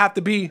Cowboys are going to have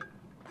to be,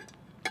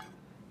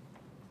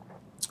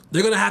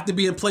 they're going to have to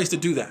be in place to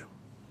do that.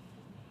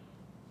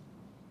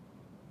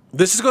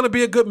 This is going to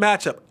be a good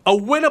matchup. A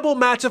winnable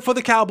matchup for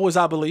the Cowboys,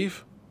 I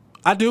believe.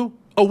 I do.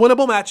 A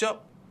winnable matchup.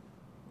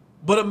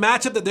 But a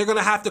matchup that they're going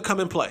to have to come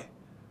and play.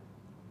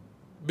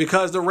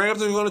 Because the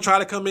Rams are going to try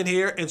to come in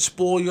here and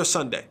spoil your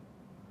Sunday.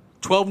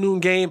 12 noon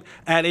game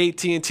at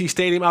AT&T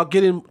Stadium. I'll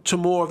get into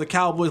more of the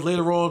Cowboys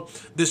later on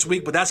this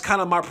week, but that's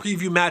kind of my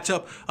preview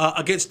matchup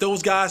against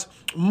those guys.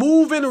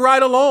 Moving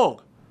right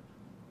along.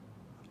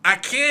 I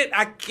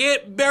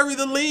can't bury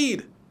the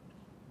lead.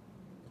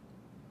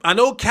 I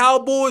know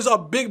Cowboys are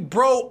big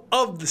bro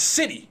of the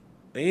city.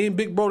 They ain't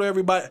big bro to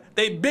everybody.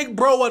 They big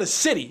bro of the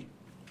city.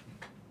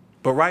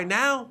 But right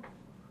now,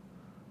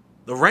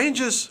 the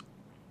Rangers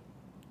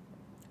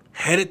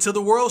headed to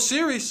the World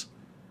Series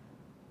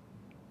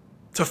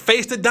to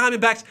face the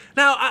Diamondbacks.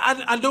 Now,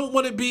 I don't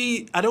want to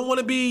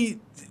be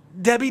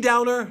Debbie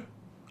Downer.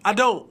 I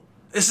don't.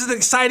 This is an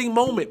exciting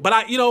moment.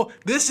 But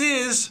this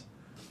is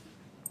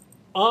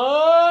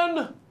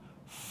unfiltered.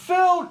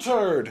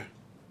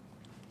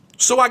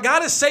 So I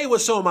gotta say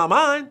what's on my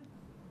mind.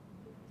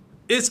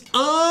 It's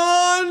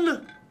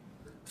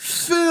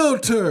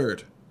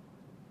unfiltered.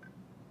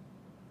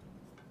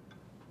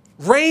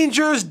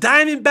 Rangers,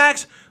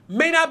 Diamondbacks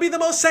may not be the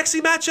most sexy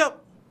matchup.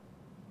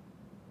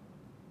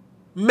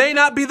 May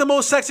not be the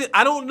most sexy.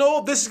 I don't know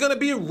if this is going to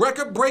be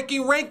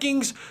record-breaking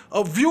rankings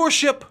of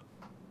viewership.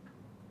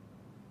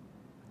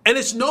 And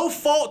it's no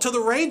fault to the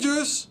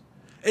Rangers.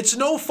 It's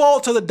no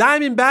fault to the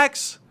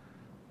Diamondbacks.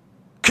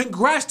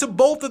 Congrats to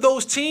both of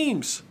those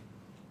teams.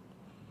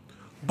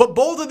 But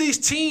both of these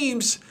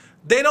teams,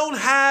 they don't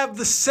have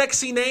the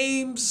sexy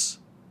names.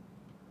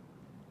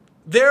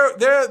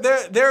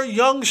 Their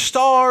young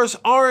stars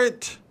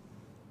aren't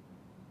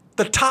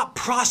the top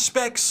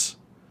prospects.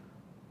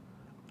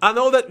 I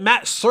know that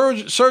Matt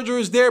Serger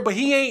is there, but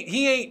he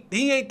ain't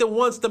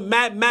the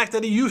Mad Max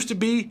that he used to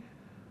be,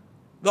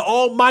 the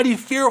almighty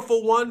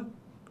fearful one.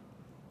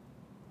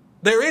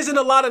 There isn't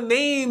a lot of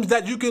names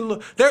that you can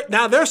look.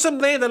 Now there's some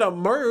names that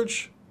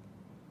emerge.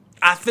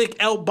 I think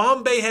El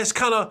Bombay has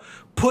kind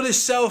of put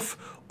himself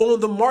on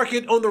the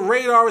market, on the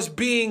radar as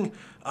being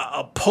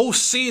a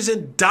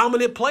postseason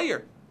dominant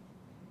player.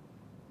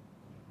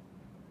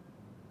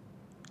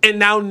 And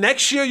now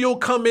next year you'll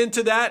come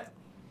into that.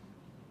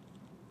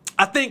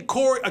 I think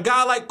a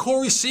guy like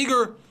Corey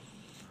Seager,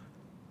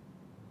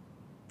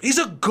 he's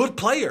a good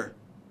player.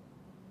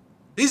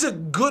 He's a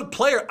good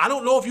player. I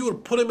don't know if you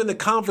would put him in the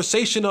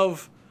conversation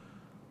of,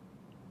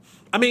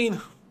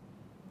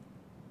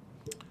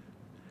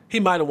 he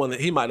might have won the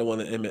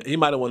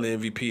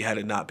MVP had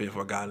it not been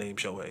for a guy named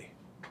Shohei.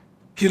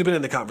 He'd have been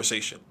in the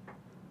conversation.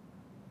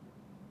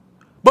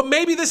 But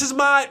maybe this is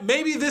my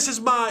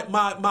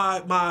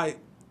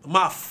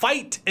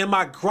fight and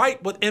my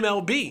gripe with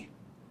MLB.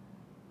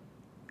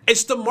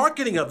 It's the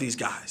marketing of these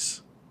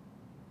guys.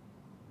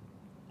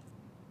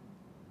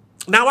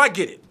 Now I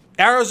get it.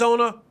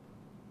 Arizona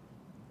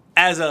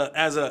as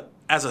a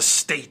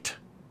state,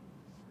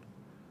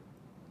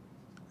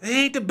 they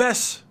ain't the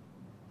best.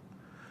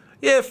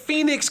 Yeah,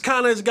 Phoenix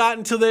kind of has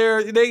gotten to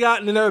they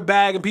got in their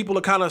bag, and people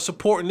are kind of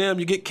supporting them.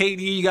 You get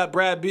KD, you got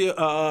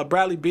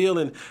Bradley Beal,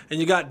 and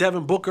you got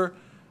Devin Booker.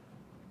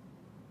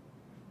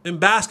 And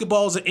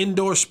basketball is an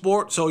indoor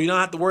sport, so you don't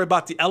have to worry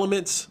about the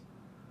elements.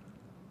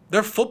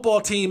 Their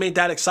football team ain't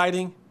that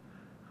exciting.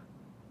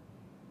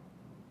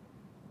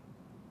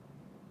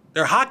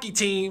 Their hockey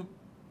team,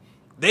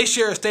 they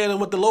share a stadium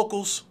with the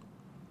local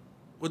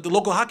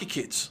hockey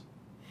kids.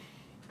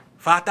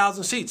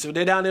 5,000 seats. So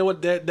they're down there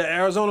with the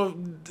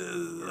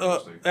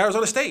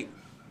Arizona State,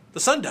 the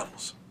Sun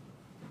Devils.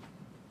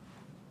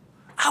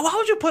 Why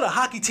would you put a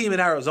hockey team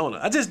in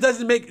Arizona? It just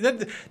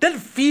doesn't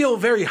feel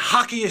very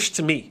hockeyish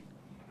to me.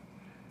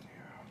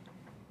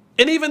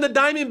 And even the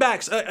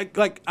Diamondbacks,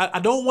 I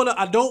don't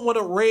want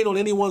to rain on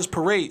anyone's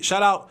parade.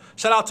 Shout out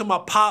to my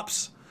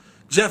pops,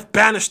 Jeff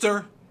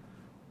Bannister,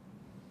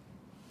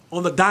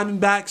 on the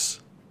Diamondbacks.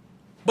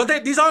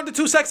 But these aren't the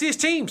two sexiest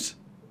teams.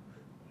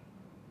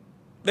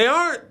 They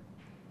aren't.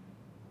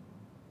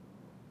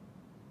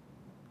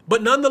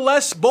 But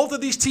nonetheless, both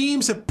of these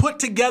teams have put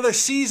together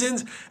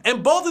seasons,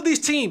 and both of these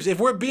teams, if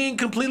we're being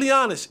completely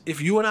honest, if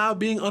you and I are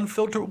being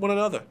unfiltered with one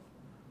another,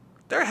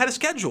 they're ahead of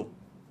schedule.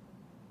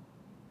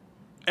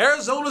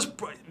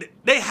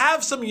 They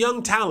have some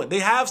young talent. They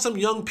have some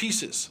young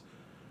pieces.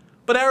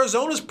 But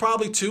Arizona's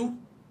probably 2,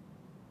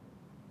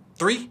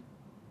 3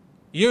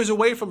 years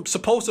away from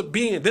supposed to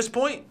being at this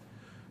point.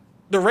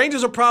 The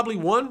Rangers are probably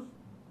 1,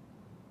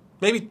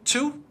 maybe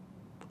 2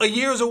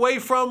 years away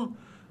from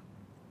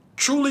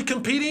truly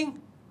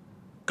competing.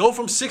 Go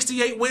from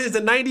 68 wins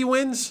to 90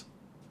 wins.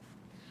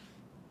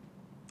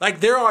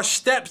 Like, there are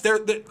steps. There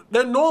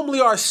normally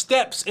are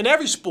steps in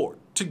every sport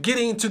to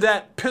getting to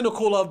that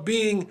pinnacle of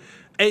being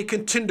a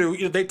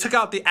contender. They took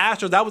out the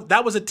Astros.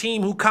 That was a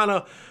team who kind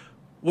of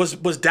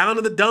was down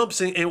in the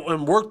dumps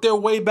and worked their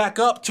way back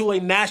up to a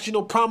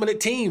national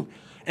prominent team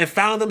and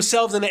found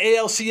themselves in the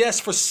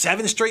ALCS for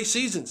 7 straight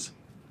seasons.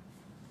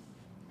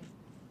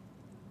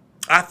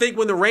 I think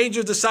when the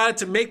Rangers decided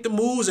to make the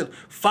moves and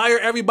fire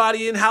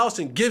everybody in-house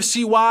and give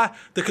CY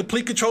the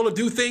complete control to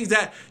do things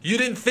that you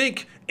didn't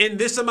think in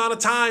this amount of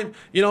time,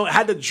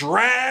 had to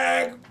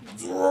drag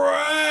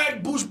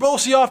Bruce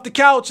Bochy off the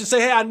couch and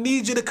say, hey, I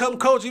need you to come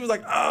coach. He was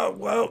like, oh,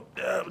 well,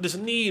 this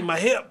knee, my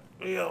hip,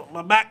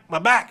 my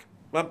back.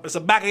 It's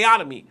a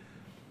bacchiotomy.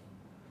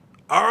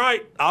 All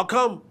right, I'll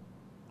come.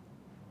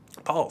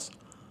 Pause.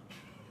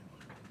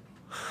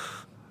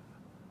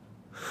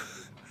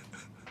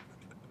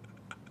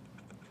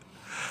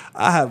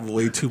 I have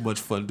way too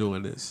much fun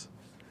doing this.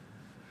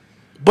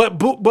 But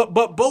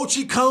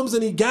Bochy comes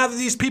and he gathers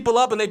these people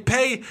up and they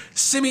pay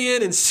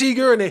Simeon and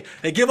Seager and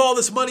they give all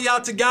this money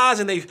out to guys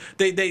and they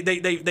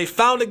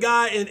found a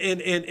guy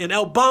in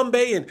El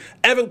Bombay and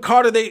Evan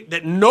Carter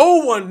that no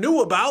one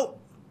knew about.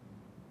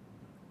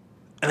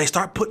 And they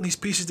start putting these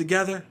pieces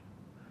together.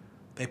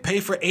 They pay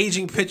for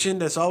aging pitching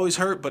that's always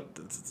hurt, but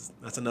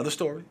that's another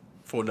story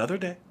for another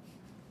day.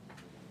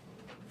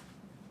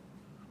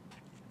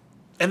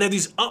 And there are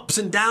these ups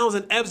and downs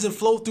and ebbs and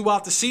flows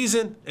throughout the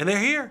season, and they're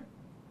here.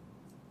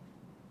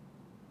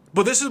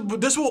 But this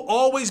will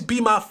always be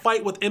my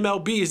fight with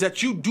MLB, is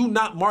that you do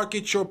not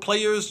market your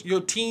players,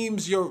 your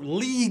teams, your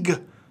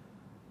league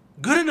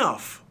good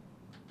enough.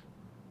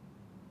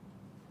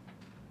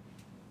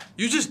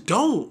 You just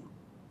don't.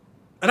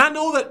 And I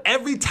know that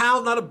every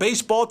town's not a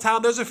baseball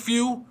town. There's a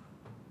few.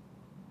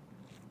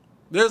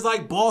 There's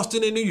like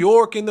Boston and New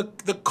York and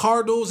the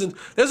Cardinals, and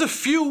there's a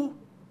few.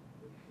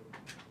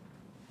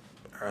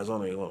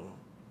 Arizona alone.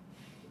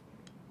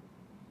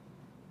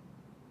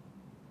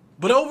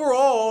 But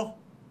overall,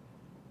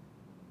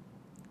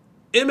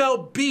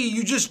 MLB,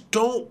 you just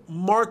don't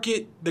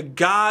market the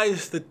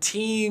guys, the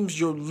teams,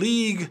 your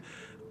league,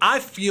 I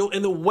feel,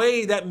 in the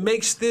way that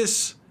makes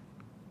this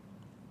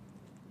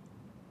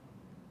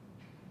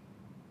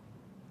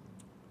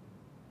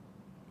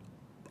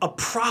a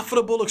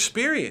profitable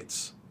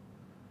experience.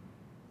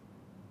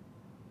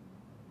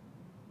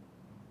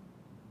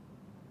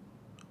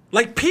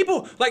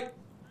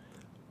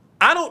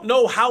 I don't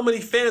know how many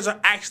fans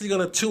are actually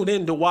going to tune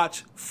in to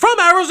watch from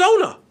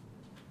Arizona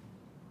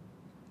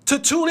to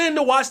tune in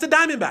to watch the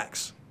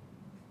Diamondbacks.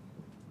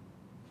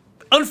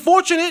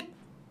 Unfortunate,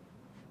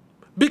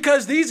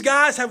 because these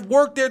guys have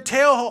worked their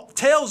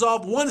tails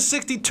off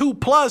 162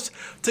 plus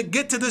to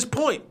get to this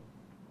point.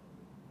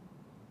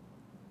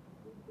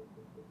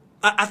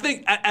 I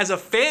think as a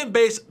fan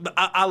base,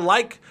 I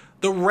like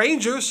the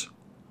Rangers.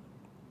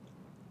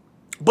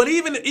 But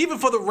even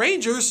for the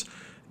Rangers,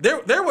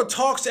 there were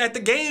talks at the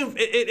game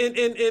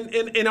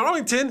in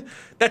Arlington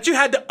that you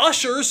had the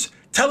ushers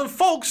telling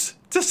folks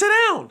to sit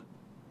down.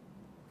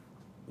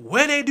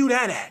 Where they do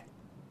that at?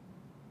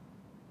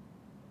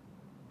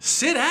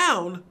 Sit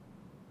down?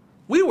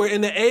 We were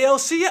in the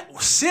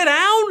ALC. Sit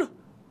down?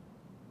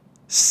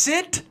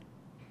 Sit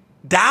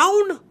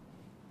down?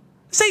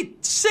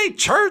 Say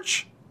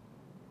church.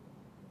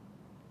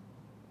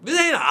 This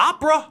ain't an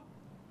opera.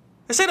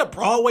 This ain't a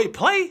Broadway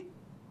play.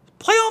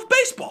 Playoff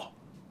baseball.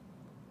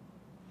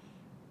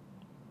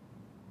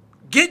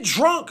 Get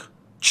drunk,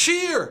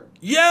 cheer,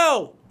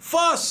 yell,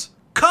 fuss,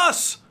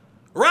 cuss,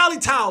 rally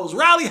towels,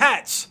 rally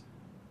hats.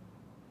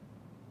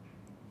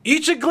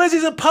 Eat your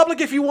glizzies in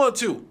public if you want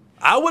to.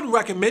 I wouldn't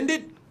recommend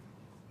it.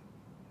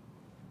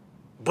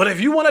 But if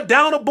you want to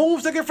down a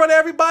boomstick in front of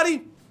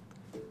everybody,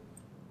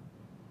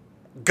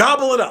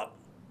 gobble it up.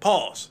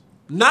 Pause.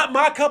 Not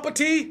my cup of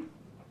tea.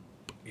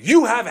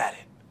 You have at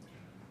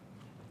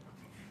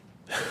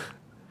it.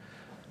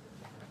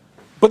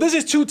 But this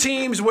is two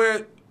teams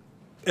where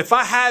if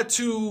I had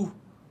to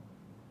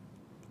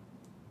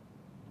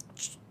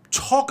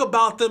talk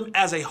about them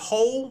as a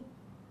whole,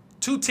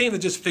 two teams that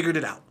just figured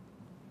it out.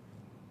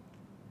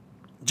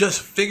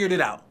 Just figured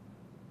it out.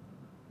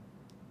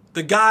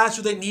 The guys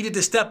who they needed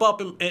to step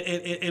up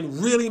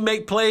and really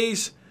make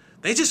plays,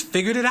 they just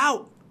figured it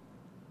out.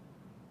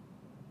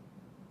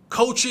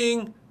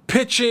 Coaching,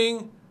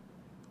 pitching,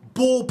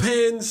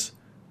 bullpens,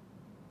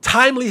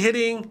 timely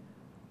hitting.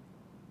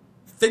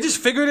 They just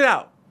figured it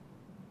out.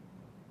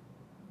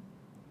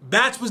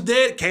 Bats was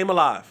dead, came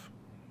alive.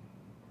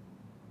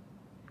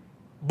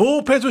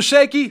 Bullpens was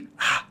shaky,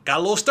 got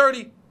a little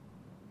sturdy.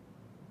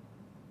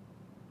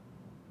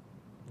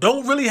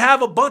 Don't really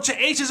have a bunch of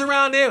H's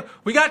around there.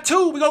 We got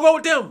two, we gonna go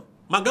with them.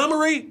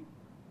 Montgomery,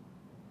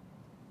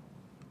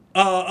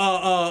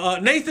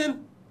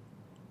 Nathan,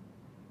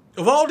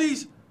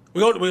 Evaldes. We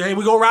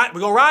go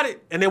ride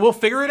it, and then we'll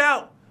figure it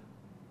out.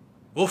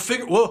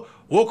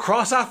 We'll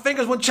cross our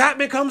fingers when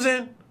Chapman comes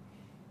in.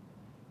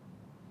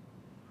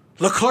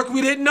 Leclerc,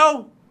 we didn't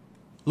know.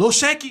 A little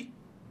shaky.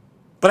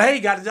 But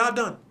hey, got the job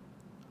done.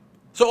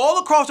 So all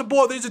across the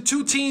board, these are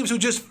two teams who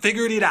just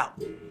figured it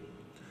out.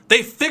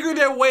 They figured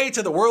their way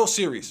to the World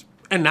Series.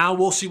 And now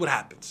we'll see what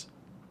happens.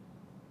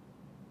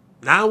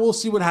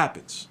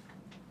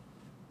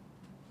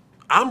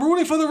 I'm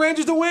rooting for the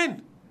Rangers to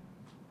win.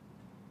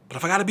 But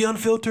if I got to be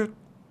unfiltered,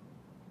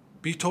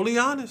 be totally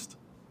honest,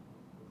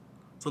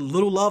 it's a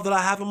little love that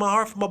I have in my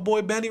heart for my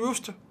boy Benny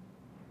Rooster.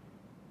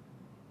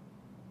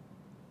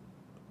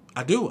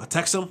 I do. I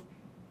text him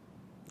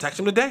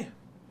today.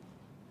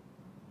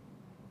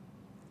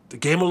 I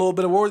gave him a little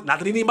bit of words. Not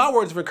that he need my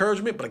words of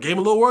encouragement, but I gave him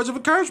a little words of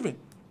encouragement.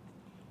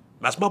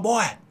 That's my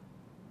boy.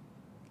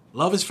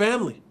 Love his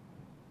family.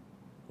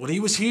 When he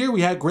was here,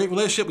 we had a great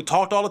relationship. We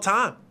talked all the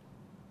time.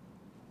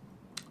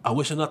 I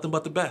wish him nothing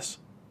but the best.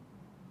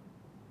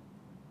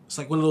 It's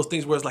like one of those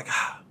things where it's like,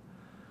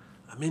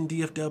 I'm in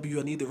DFW.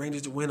 I need the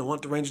Rangers to win. I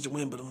want the Rangers to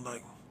win, but I'm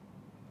like,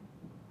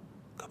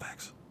 go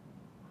Backs.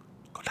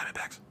 Go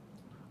Diamondbacks.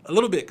 A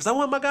little bit, because I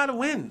want my guy to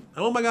win.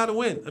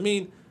 I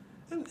mean,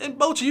 and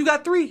Bochy, you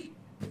got 3.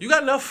 You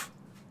got enough.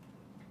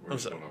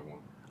 Rangers don't have one.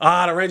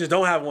 The Rangers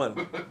don't have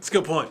one. It's a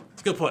good point.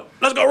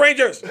 Let's go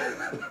Rangers.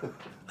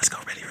 Let's go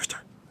Benny Rooster.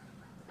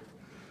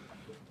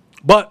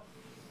 But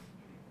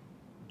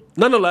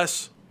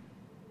nonetheless,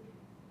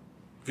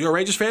 if you're a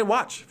Rangers fan,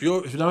 watch. If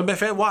you're not a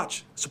fan,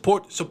 watch.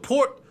 Support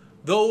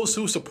those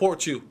who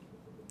support you.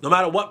 No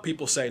matter what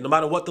people say, no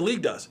matter what the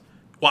league does.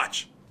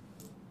 Watch.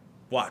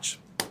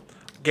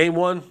 Game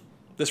 1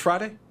 this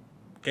Friday.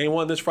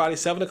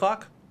 7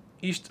 o'clock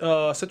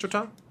Central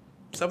Time.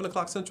 7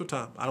 o'clock Central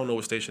Time. I don't know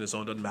what station it's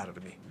on. Doesn't matter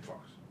to me.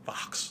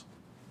 Fox.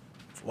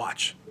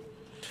 Watch.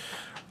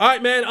 All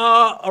right, man.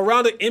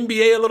 Around the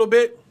NBA a little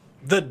bit.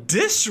 The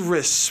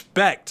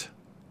disrespect.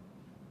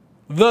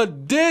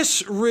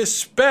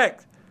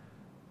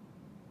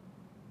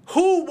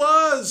 Who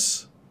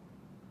was?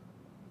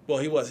 Well,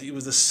 he was. He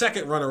was the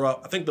second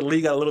runner-up. I think the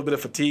league got a little bit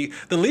of fatigue.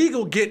 The league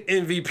will get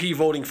MVP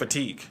voting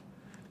fatigue.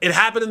 It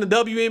happened in the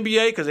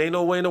WNBA because there ain't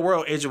no way in the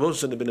world AJ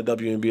Wilson shouldn't have been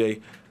the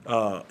WNBA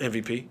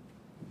MVP.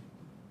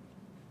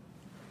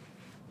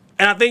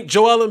 And I think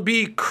Joel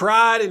Embiid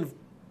cried and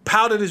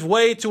pouted his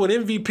way to an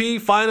MVP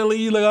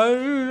finally.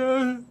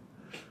 Like,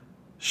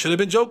 should have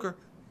been Joker.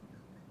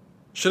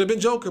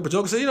 But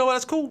Joker said, you know what,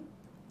 that's cool.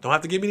 Don't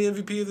have to give me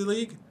the MVP of the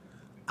league.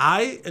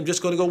 I am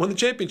just going to go win the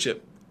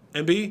championship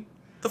and be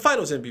the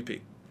finals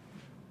MVP.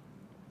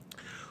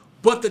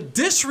 But the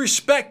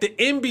disrespect, the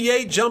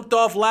NBA jumped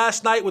off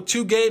last night with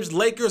 2 games,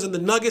 Lakers and the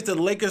Nuggets. The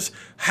Lakers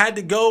had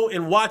to go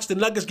and watch the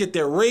Nuggets get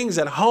their rings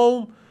at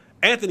home.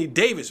 Anthony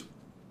Davis,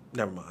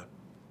 never mind.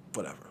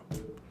 Whatever.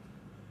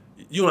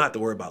 You don't have to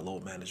worry about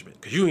load management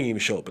because you didn't even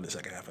show up in the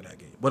second half of that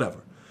game.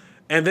 Whatever.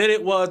 And then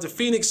it was the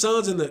Phoenix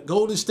Suns and the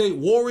Golden State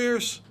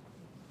Warriors.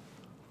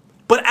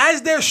 But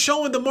as they're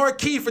showing the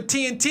marquee for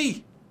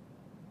TNT,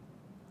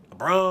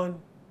 LeBron,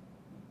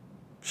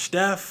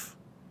 Steph,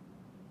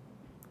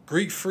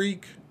 Greek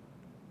Freak.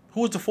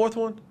 Who was the 4th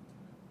one?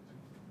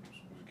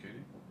 Was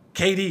it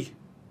KD.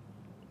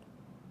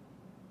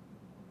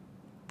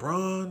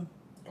 Bron,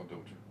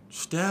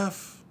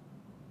 Steph,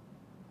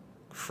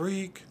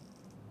 Freak,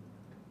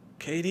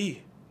 KD.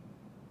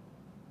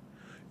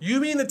 You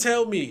mean to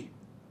tell me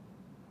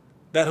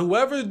that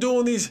whoever's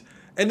doing these,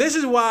 and this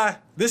is why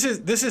this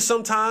is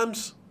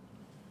sometimes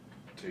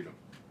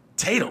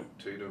Tatum,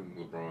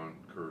 LeBron,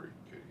 Curry,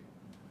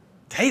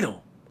 KD.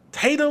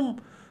 Tatum,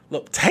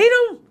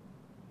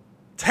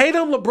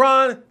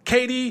 LeBron,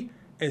 KD,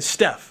 and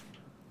Steph.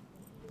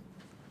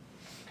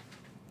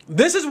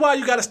 This is why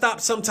you got to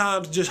stop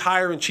sometimes just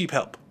hiring cheap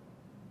help.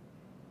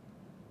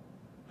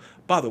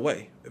 By the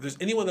way, if there's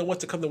anyone that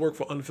wants to come to work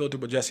for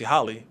Unfiltered with Jesse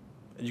Holly,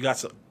 and you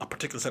got a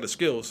particular set of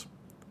skills,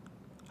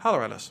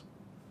 holler at us.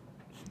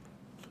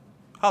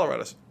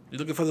 You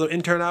looking for the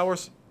intern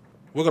hours?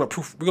 We're gonna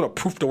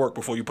proof the work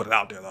before you put it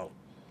out there, though.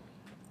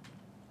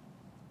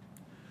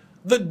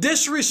 The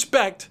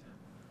disrespect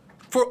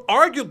for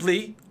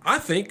arguably, I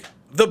think,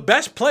 the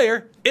best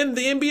player in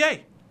the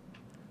NBA.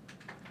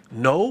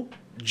 No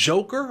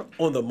Joker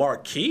on the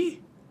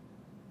marquee?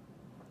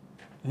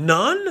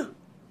 None?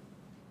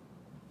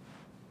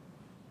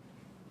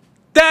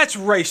 That's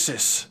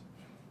racist.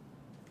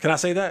 Can I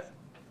say that?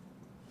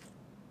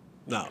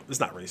 No, it's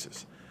not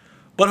racist.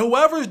 But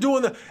whoever's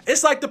doing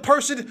it's like the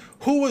person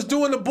who was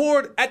doing the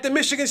board at the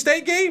Michigan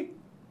State game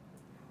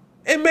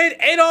and made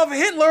Adolf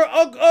Hitler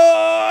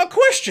a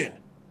question.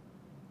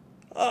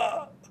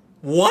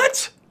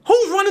 What?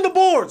 Who's running the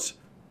boards?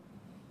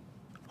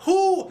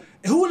 Who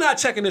not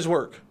checking his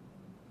work?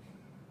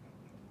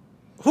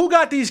 Who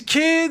got these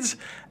kids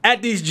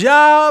at these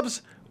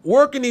jobs,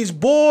 working these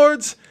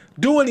boards,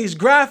 doing these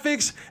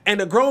graphics,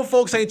 and the grown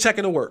folks ain't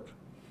checking the work?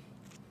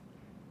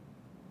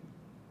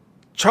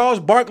 Charles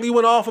Barkley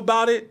went off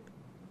about it.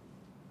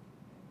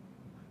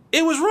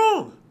 It was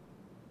wrong.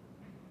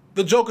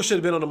 The Joker should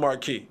have been on the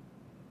marquee.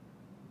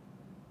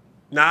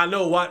 Now I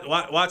know. Watch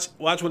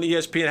when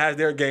ESPN has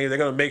their game. They're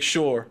gonna make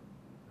sure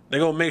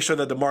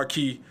that the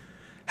marquee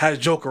has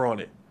Joker on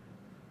it.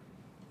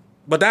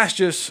 But that's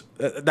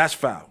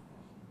foul.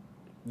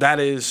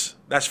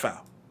 That's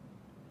foul.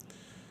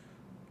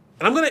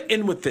 And I'm gonna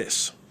end with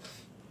this.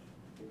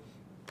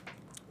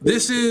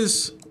 This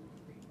is.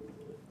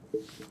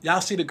 Y'all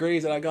see the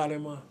grades that I got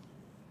in my.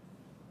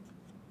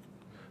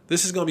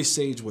 This is gonna be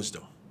sage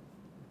wisdom.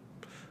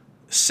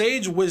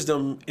 sage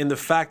wisdom in the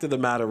fact of the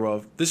matter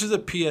of, this is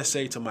a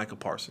PSA to Micah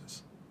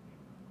Parsons.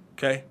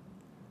 Okay?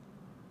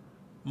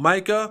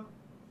 Micah,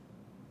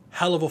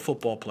 hell of a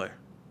football player.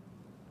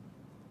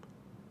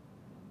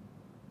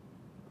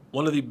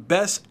 One of the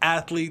best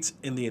athletes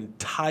in the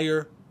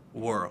entire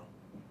world.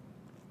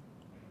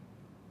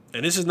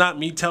 And this is not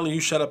me telling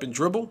you shut up and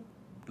dribble.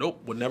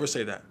 Nope, would never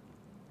say that.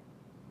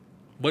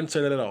 Wouldn't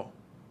say that at all.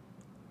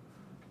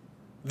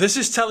 This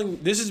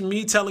is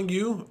me telling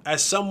you,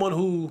 as someone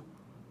who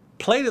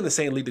played in the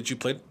same league that you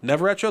played,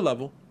 never at your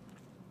level,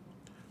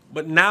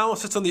 but now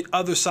sits on the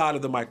other side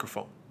of the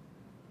microphone.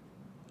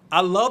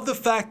 I love the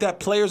fact that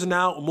players are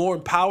now more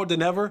empowered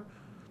than ever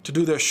to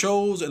do their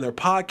shows and their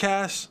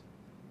podcasts.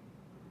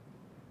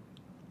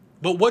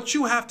 But what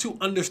you have to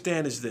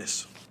understand is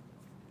this.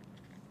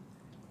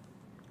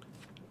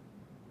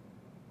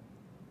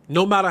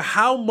 No matter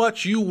how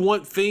much you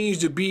want things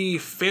to be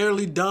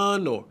fairly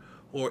done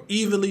or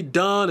evenly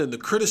done and the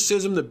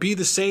criticism to be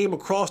the same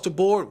across the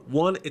board,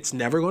 one, it's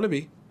never going to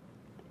be.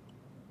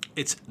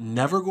 It's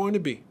never going to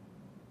be.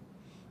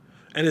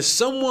 And as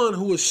someone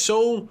who is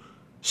still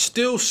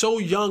so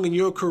young in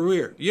your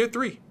career, year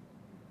 3,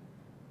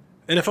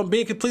 and if I'm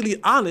being completely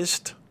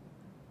honest,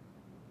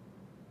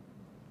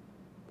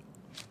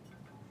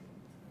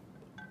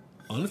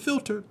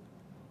 unfiltered,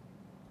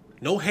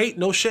 no hate,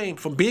 no shame,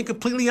 from being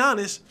completely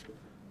honest,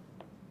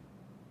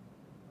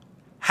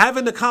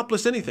 haven't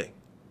accomplished anything.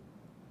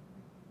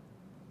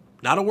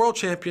 Not a world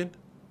champion,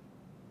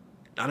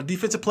 not a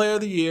defensive player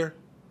of the year.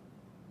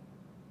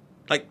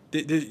 Like,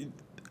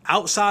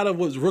 outside of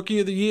what's rookie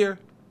of the year,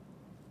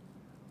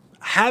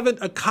 haven't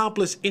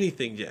accomplished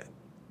anything yet.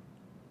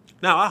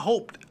 Now, I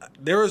hope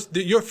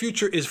your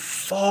future is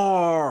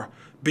far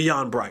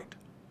beyond bright.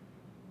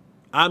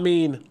 I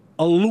mean,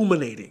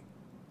 illuminating.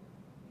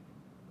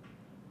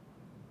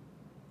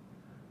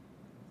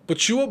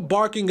 But you are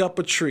barking up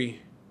a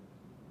tree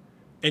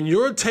and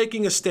you're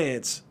taking a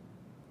stance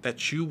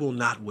that you will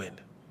not win.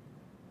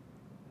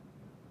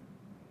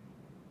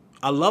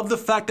 I love the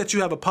fact that you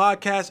have a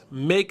podcast.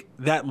 Make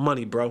that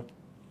money, bro.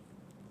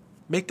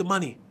 Make the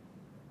money.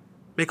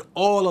 Make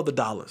all of the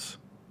dollars.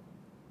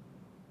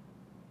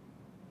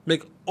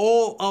 Make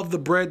all of the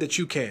bread that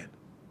you can.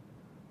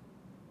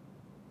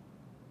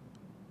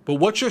 But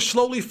what you're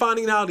slowly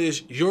finding out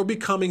is you're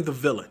becoming the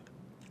villain.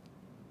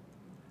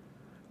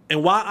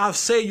 And while I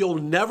say you'll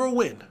never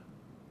win,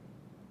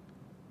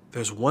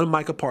 there's one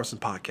Micah Parsons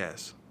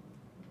podcast.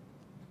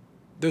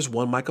 There's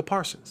one Micah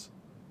Parsons.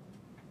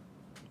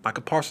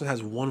 Micah Parsons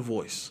has one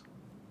voice.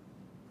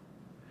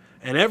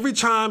 And every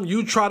time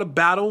you try to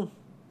battle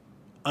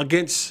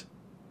against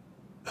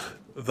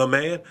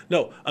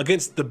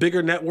against the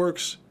bigger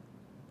networks,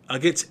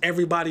 against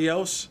everybody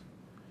else,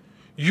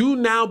 you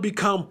now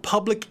become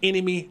public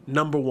enemy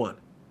number 1.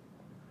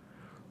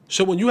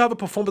 So when you have a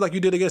performance like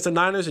you did against the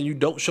Niners and you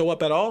don't show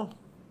up at all,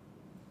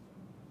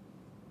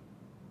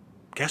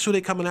 guess who they're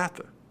coming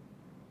after?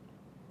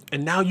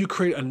 And now you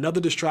create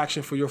another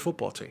distraction for your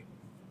football team.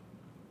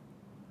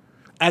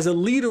 As a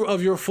leader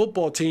of your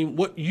football team,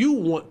 what you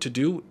want to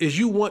do is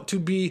you want to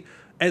be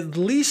as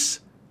least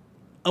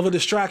of a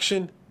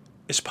distraction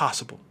as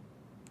possible.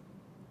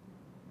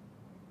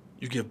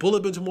 You give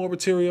bulletins more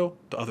material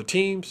to other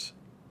teams.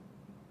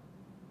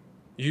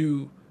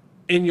 You,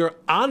 in your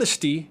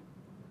honesty,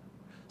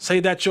 say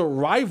that your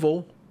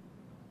rival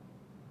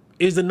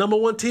is the number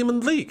 1 team in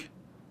the league.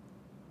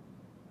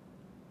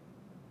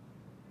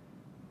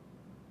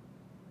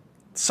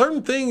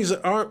 Certain things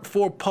aren't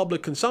for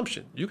public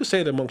consumption. You can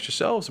say it amongst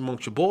yourselves,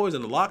 amongst your boys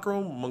in the locker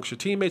room, amongst your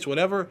teammates,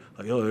 whatever.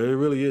 Like, oh, it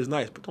really is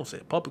nice, but don't say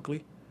it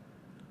publicly.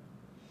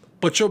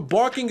 But you're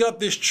barking up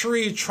this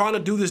tree trying to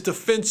do this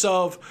defense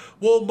of,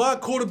 well, my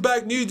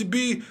quarterback needs to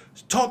be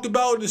talked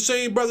about in the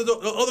same breath as the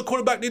other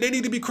quarterback. They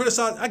need to be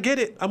criticized. I get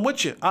it. I'm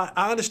with you.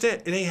 I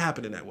understand. It ain't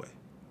happening that way.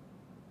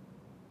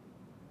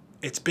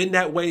 It's been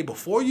that way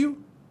before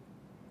you.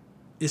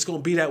 It's going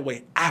to be that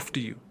way after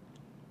you.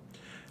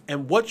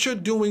 And what you're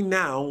doing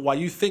now, while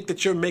you think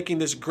that you're making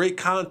this great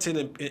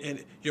content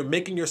and you're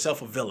making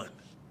yourself a villain.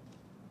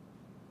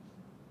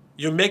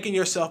 You're making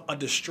yourself a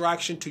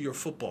distraction to your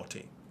football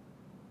team.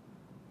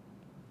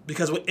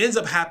 Because what ends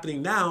up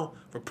happening now,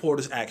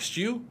 reporters ask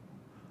you,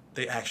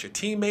 they ask your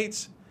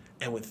teammates,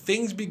 and when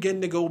things begin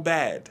to go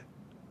bad,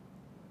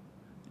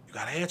 you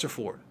got to answer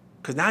for it.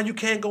 Because now you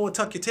can't go and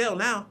tuck your tail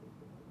now.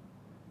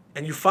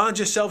 And you find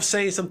yourself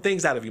saying some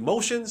things out of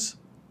emotions.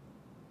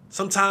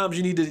 Sometimes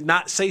you need to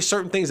not say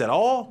certain things at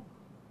all.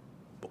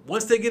 But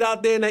once they get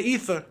out there in the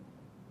ether,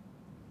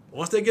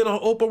 once they get on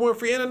Oprah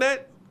Winfrey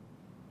internet,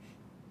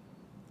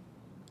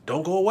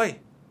 don't go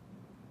away.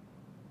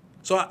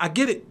 So I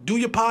get it. Do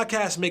your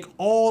podcast. Make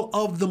all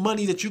of the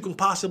money that you can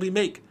possibly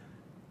make.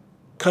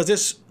 Because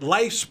this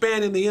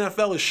lifespan in the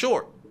NFL is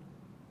short.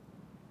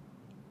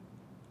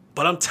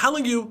 But I'm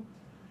telling you,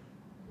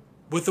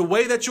 with the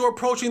way that you're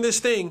approaching this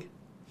thing,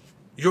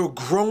 you're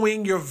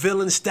growing your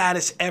villain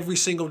status every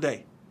single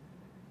day.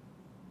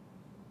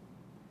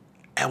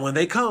 And when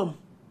they come,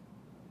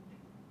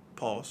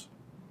 pause,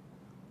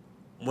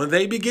 when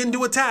they begin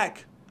to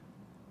attack,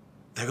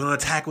 They're going to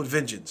attack with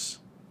vengeance.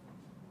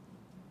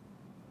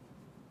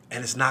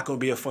 And it's not going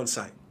to be a fun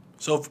sight.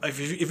 So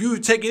if you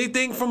take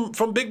anything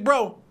from Big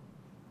Bro,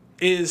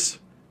 is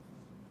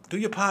do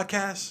your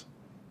podcast,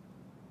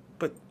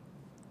 but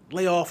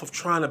lay off of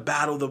trying to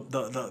battle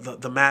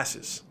the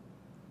masses.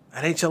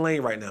 That ain't your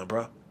lane right now,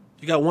 bro.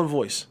 You got one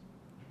voice.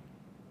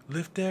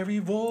 Lift every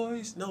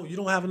voice. No, you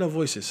don't have enough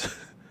voices.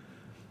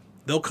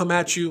 They'll come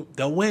at you.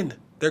 They'll win.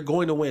 They're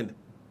going to win.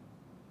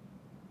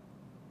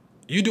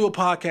 You do a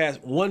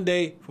podcast one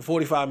day for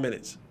 45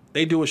 minutes.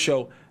 They do a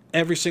show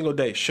every single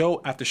day.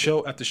 Show after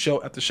show after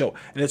show after show.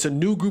 And it's a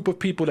new group of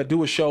people that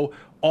do a show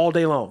all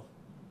day long.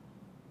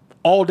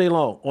 All day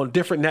long on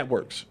different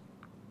networks.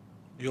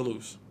 You'll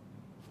lose.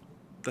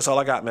 That's all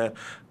I got, man.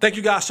 Thank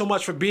you guys so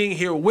much for being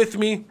here with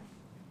me.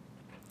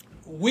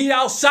 We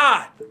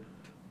outside.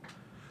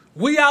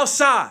 We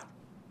outside.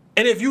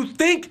 And if you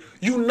think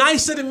you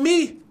nicer than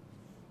me,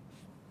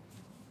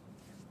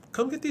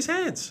 come get these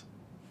hands.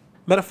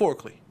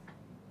 Metaphorically.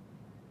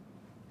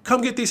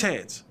 Come get these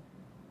hands.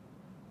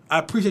 I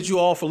appreciate you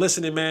all for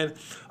listening, man.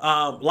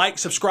 Like,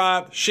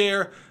 subscribe,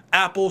 share,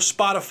 Apple,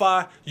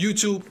 Spotify,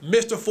 YouTube,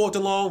 Mr. Fourth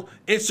and Long,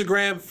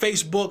 Instagram,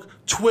 Facebook,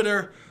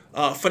 Twitter,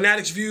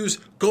 Fanatics Views.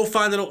 Go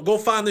find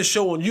this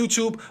show on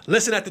YouTube.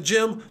 Listen at the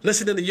gym.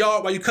 Listen in the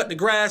yard while you cutting the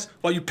grass,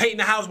 while you painting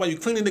the house, while you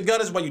cleaning the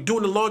gutters, while you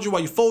doing the laundry,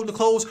 while you folding the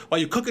clothes,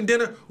 while you cooking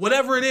dinner,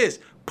 whatever it is.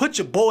 Put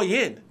your boy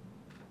in.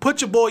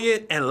 Put your boy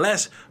in and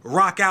let's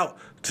rock out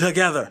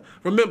together.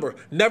 Remember,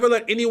 never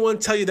let anyone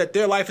tell you that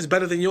their life is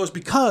better than yours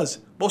because,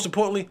 most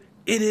importantly,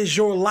 it is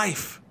your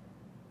life.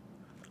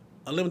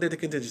 Eliminate the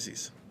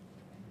contingencies.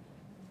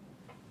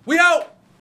 We out.